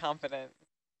very confident.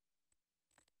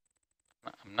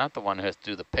 I'm not the one who has to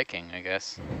do the picking, I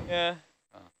guess. Yeah.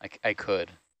 I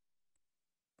could.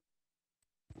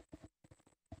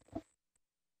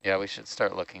 Yeah, we should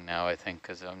start looking now, I think,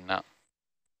 because I'm not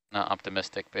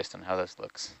optimistic based on how this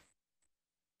looks.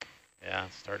 Yeah,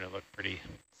 it's starting to look pretty.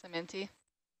 Cementy.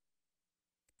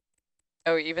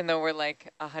 Oh, even though we're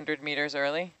like 100 meters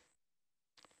early?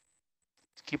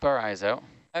 Let's keep our eyes out.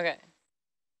 Okay.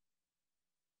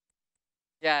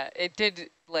 Yeah, it did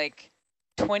like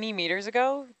 20 meters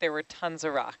ago, there were tons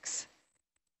of rocks.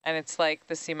 And it's like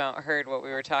the seamount heard what we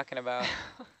were talking about.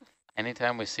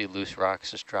 Anytime we see loose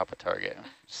rocks, just drop a target,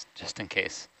 just in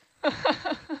case.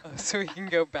 So we can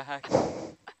go back. I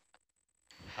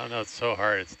don't know, it's so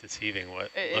hard. It's deceiving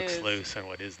what It looks is. loose and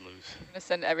what is loose. I'm going to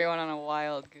send everyone on a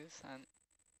wild goose hunt.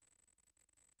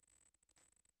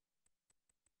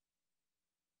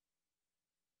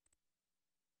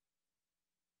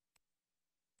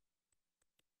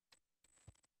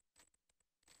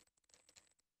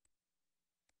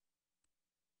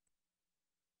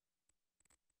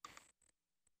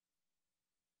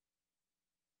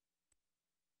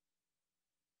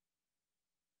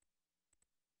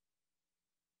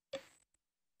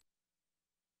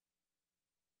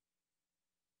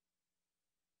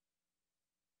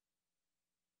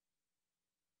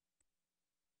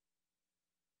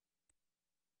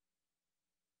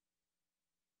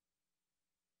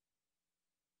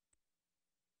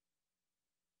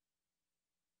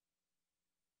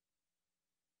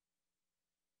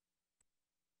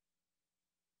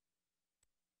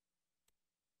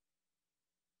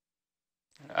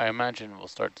 I imagine we'll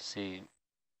start to see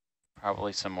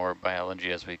probably some more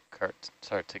biology as we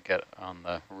start to get on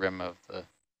the rim of the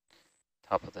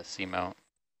top of the seamount.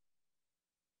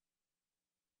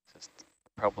 Just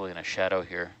probably in a shadow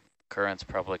here. Current's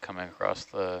probably coming across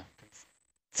the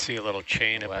See a little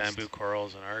chain of west. bamboo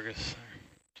corals and Argus there,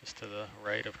 just to the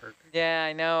right of her. Yeah,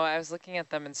 I know. I was looking at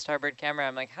them in starboard camera.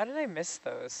 I'm like, how did I miss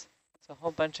those? It's a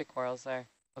whole bunch of corals there.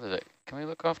 What is it? Can we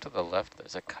look off to the left?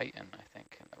 There's a chitin, I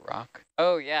think, in the rock.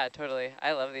 Oh, yeah, totally.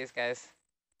 I love these guys.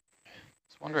 I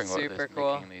was wondering what Super is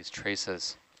cool. making these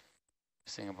traces.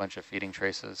 Seeing a bunch of feeding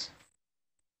traces.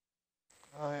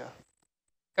 Oh, yeah.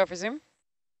 Go for zoom.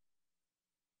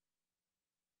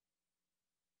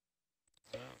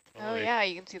 Oh yeah,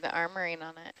 you can see the armoring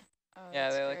on it. Oh, Yeah,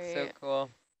 that's they look so great. cool.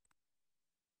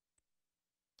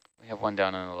 We have one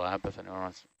down in the lab if anyone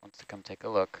wants to come take a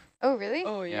look. Oh really?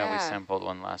 Oh, Yeah, we sampled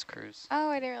one last cruise. Oh,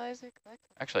 I didn't realize we collected.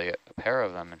 Actually, a pair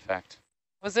of them, in fact.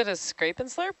 Was it a scrape and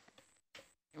slurp?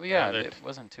 Well, yeah, Yeah, it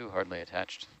wasn't too hardly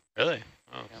attached. Really?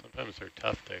 Oh, Yep. sometimes they're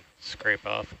tough to scrape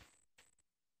off.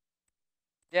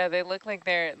 Yeah, they look like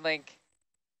they're like,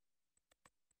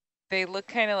 they look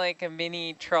kind of like a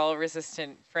mini trawl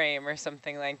resistant frame or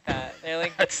something like that. They're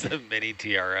like, That's the mini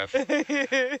TRF.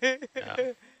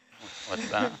 Yeah. What's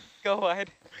that? Go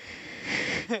wide.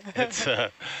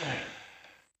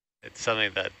 It's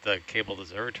something that the cabled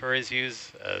observatories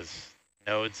use as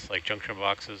nodes, like junction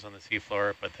boxes on the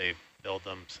seafloor, but they build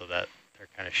them so that they're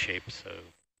kind of shaped so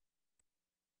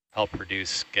help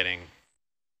reduce getting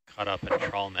caught up in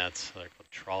trawl nets. So they're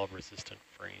called trawl resistant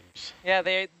frames. Yeah,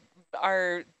 they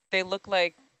look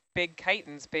like big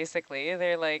chitins, basically.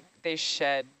 They're like, they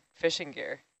shed fishing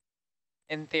gear,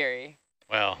 in theory.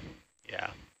 Well, yeah,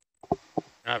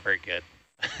 not very good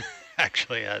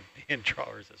actually at being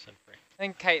trawl resistant frames. I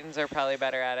think chitins are probably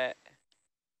better at it.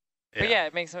 But yeah,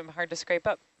 it makes them hard to scrape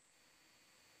up.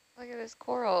 Look at this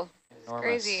coral. It's Enormous,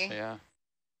 crazy. yeah.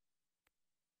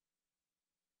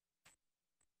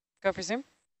 Go for zoom.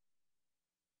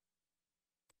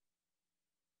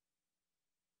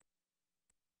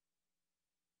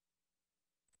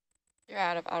 You're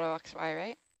out of auto XY,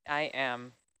 right? I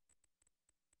am.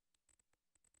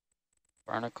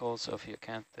 Barnacles,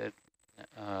 Ophiocanthid,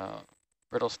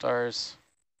 brittle stars.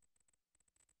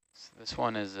 So this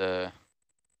one is a,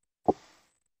 looks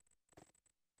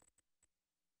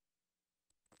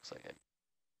like it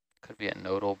could be a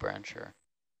nodal brancher.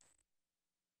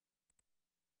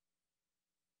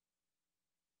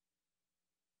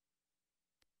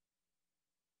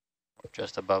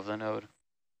 Just above the node.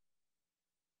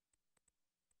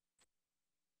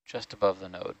 Just above the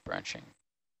node, branching.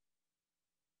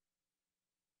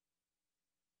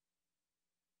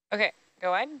 Okay,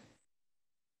 go wide.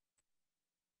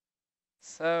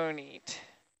 So neat.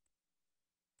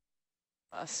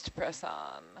 Must press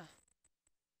on.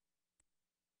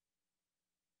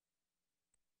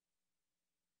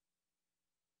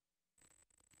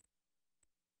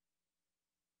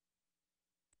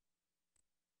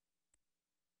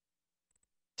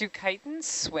 Do chitins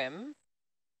swim?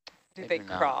 Do they do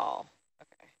not. crawl?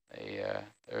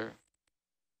 They're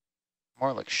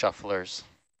more like shufflers.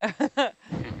 Okay.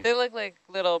 They look like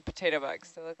little potato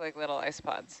bugs. They look like little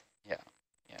isopods. Yeah,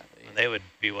 And they would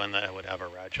be one that would have a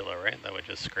radula, right? That would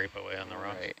just scrape away on the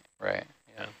rocks. Right,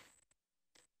 yeah. Yeah.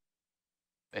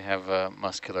 They have a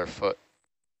muscular foot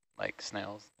like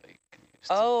snails. They can use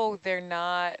Oh, they're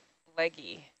not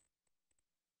leggy.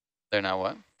 They're not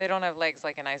what? They don't have legs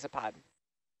like an isopod.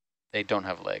 They don't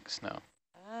have legs, no.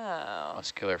 Oh.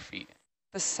 Muscular feet.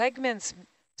 The segments,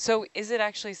 so is it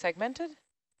actually segmented?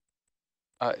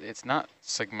 It's not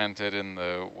segmented in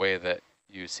the way that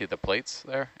you see the plates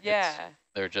there. Yeah.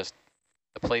 They're just,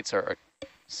 the plates are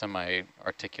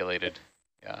semi-articulated,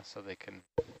 yeah, so they can.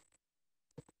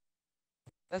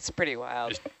 That's pretty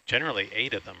wild. There's generally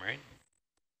 8 of them, right?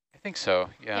 I think so,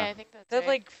 Yeah, yeah. I think that's That right.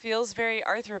 like feels very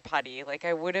arthropod-y, like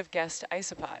I would have guessed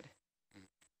isopod.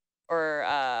 Or,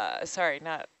 sorry,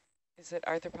 not, is it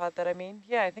arthropod that I mean?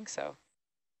 Yeah, I think so.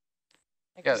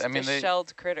 Like Yeah, just I mean, a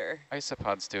shelled critter.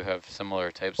 Isopods do have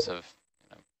similar types of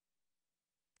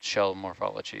shell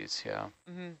morphologies, yeah.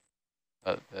 Mm-hmm.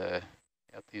 But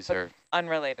these But are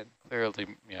unrelated. clearly,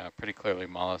 pretty clearly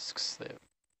mollusks.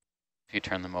 If you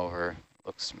turn them over, it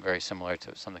looks very similar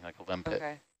to something like a limpet.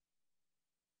 Okay.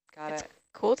 Got It's it.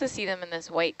 cool to see them in this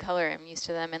white color. I'm used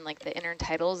to them in like the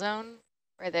intertidal zone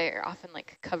where they're often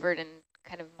like covered in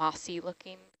kind of mossy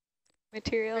looking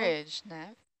material. Bridge,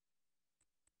 Nev.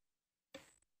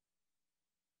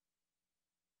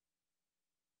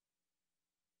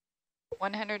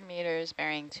 $100 meters,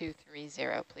 bearing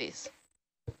 230, please.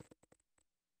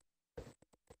 I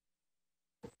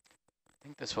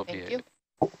think this will Thank be you.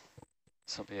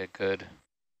 this will be a good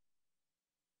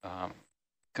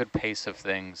good pace of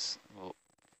things. We'll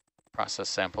process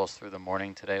samples through the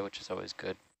morning today, which is always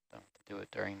good. Do it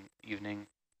during evening.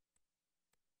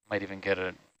 Might even get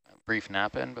a brief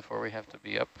nap in before we have to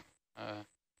be up at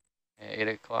 8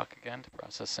 o'clock again to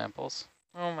process samples.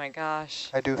 Oh my gosh.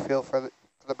 I do feel for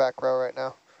the back row right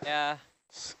now. Yeah.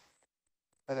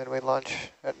 And then we launch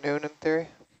at noon in theory.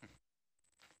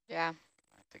 Yeah.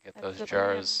 I have to get That's those the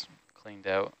jars cleaned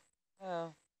out.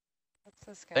 Oh, what's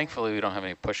this guy? Thankfully, we don't have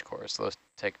any push cores, so those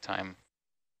take time.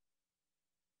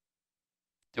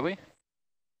 Do we?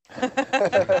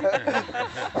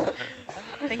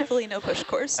 Thankfully, no push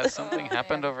course. Has something Oh,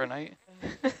 happened man. overnight?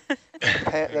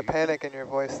 The panic in your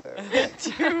voice there.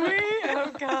 Do we?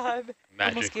 Oh God.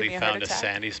 Almost gave Magically me a heart found a attack.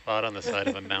 sandy spot on the side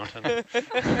of a mountain.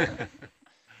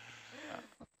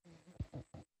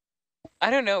 I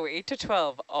don't know. 8 to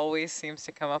 12 always seems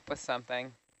to come up with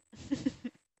something.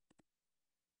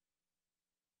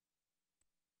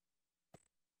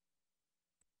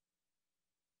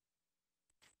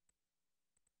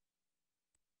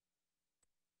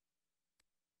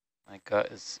 My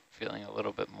gut is feeling a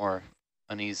little bit more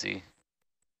uneasy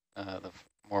the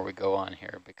more we go on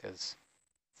here because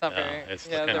It's not Yeah, very. it's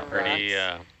Yeah, looking the pretty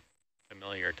rocks.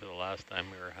 familiar to the last time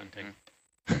we were hunting.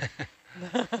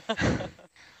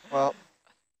 Well,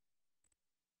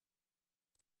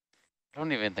 I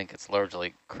don't even think it's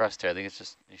largely crust here. I think it's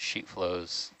just sheet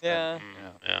flows. Yeah. And, you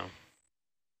know, Yeah.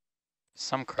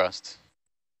 some crust.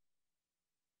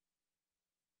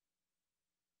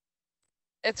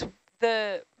 It's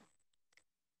the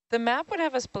map would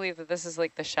have us believe that this is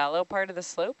like the shallow part of the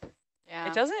slope. Yeah.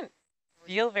 It doesn't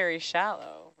feel very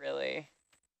shallow, really.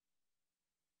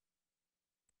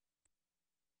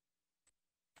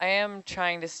 I am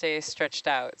trying to stay stretched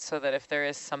out so that if there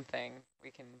is something, we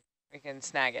can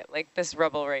snag it. Like this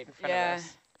rubble right in front Yeah. of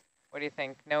us. What do you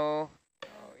think? No. Oh,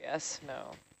 yes.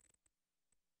 No.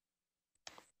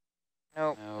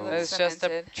 Nope. No. It looks It's just a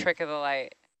cemented. trick of the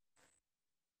light.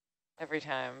 Every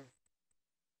time.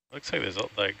 Looks like there's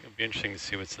like it'd be interesting to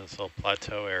see what's in this little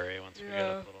plateau area once we get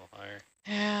up a little higher.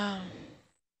 Yeah.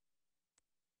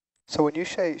 so when you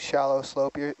say shallow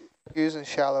slope, you're using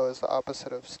shallow as the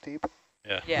opposite of steep.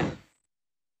 Yeah. Yeah.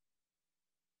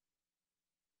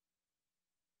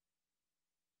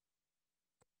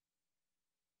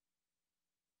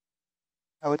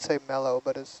 I would say mellow,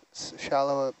 but is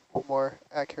shallow a more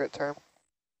accurate term?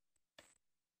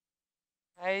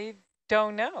 I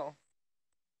don't know.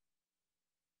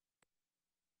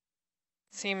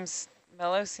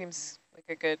 Mellow seems like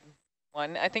a good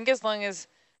one. I think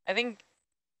I think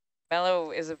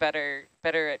mellow is a better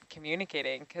at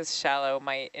communicating because shallow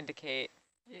might indicate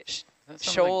Is that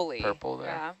something shoaly. purple there?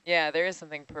 Yeah. Yeah, there is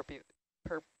something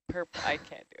I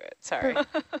can't do it. Sorry.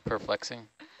 Perplexing.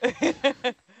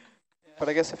 But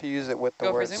I guess if you use it with the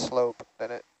Go for word zoom. slope,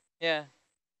 then Yeah.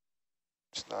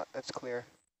 it's clear.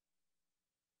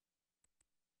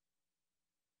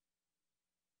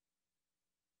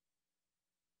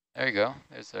 There you go.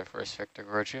 There's our first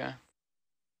Victorgorgia.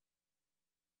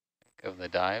 Think of the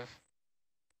dive.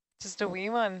 Just a wee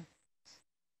one.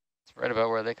 It's right about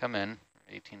where they come in,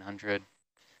 1,800,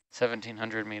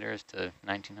 1,700 meters to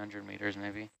 1,900 meters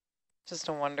maybe. Just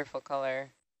a wonderful color.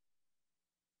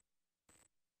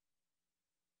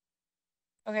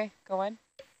 Okay, go on.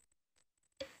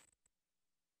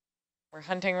 We're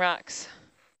hunting rocks.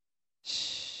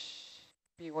 Shh.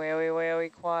 Be way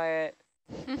quiet.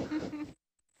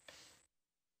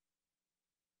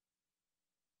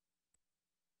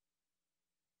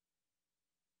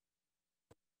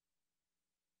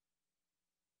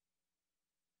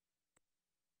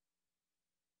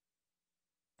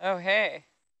 Oh, hey.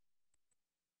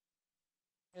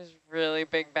 There's really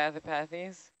big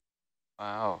bathypathes.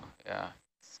 Wow, yeah.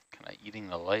 It's kind of eating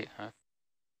the light, huh?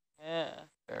 Yeah.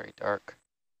 Very dark.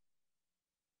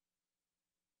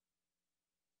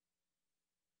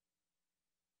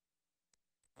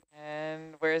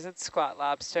 And where is it? Squat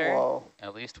lobster. Whoa.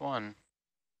 At least one.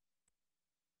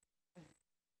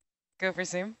 Go for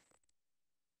zoom.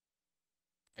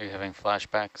 Are you having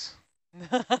flashbacks?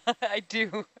 I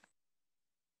do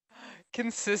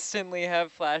consistently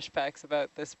have flashbacks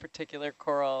about this particular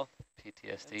coral.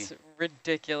 PTSD. It's a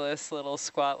ridiculous little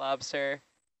squat lobster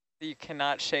that you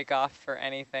cannot shake off for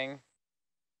anything.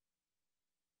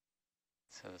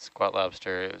 So the squat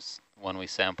lobster is one we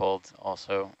sampled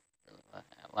also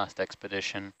last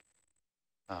expedition.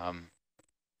 I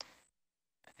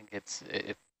think it's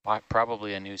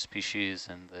probably a new species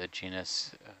in the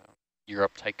genus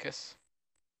Europtychus.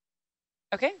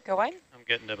 Okay, go on. I'm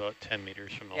getting about 10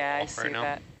 meters from the Yeah, I wall see right now.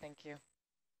 that. Thank you.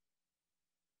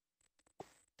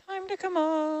 Time to come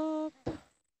up.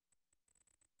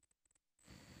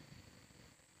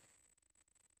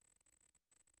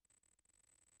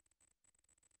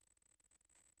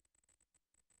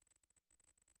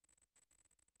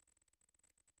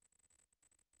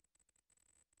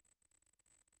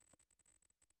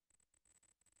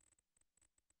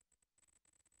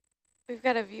 We've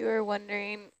got a viewer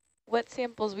wondering what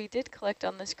samples we did collect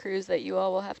on this cruise that you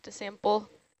all will have to sample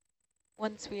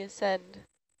once we ascend.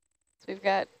 So we've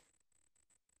got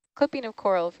clipping of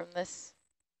coral from this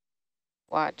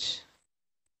watch.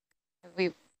 Have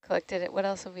we collected it? What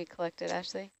else have we collected,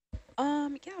 Ashley? Yeah,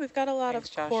 we've got a lot Thanks,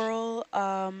 of Josh. coral.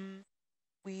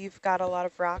 We've got a lot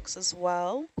of rocks as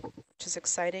well, which is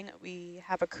exciting. We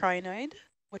have a crinoid,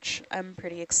 which I'm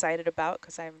pretty excited about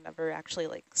because I've never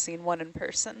actually seen one in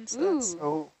person. So that's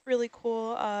really cool.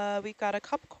 We've got a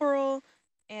cup coral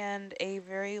and a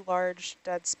very large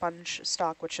dead sponge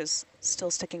stalk, which is still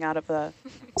sticking out of the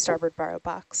starboard barrow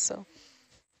box. So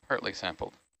Partly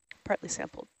sampled. partly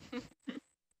sampled.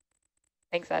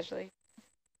 Thanks, Ashley.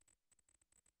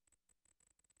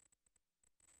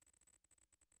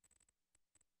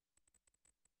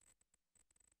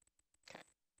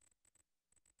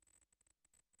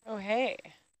 Oh, hey.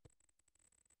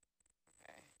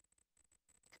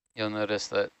 You'll notice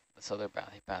that this other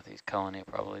Bathy's colony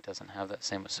probably doesn't have that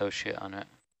same associate on it.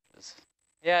 It's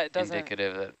Yeah, it doesn't.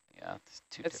 indicative that, yeah, it's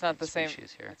two It's not different the same.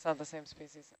 species here. It's not the same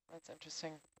species. That's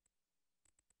interesting.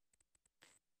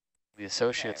 The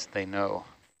associates, they know.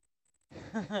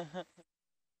 I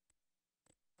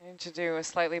need to do a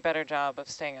slightly better job of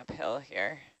staying uphill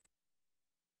here.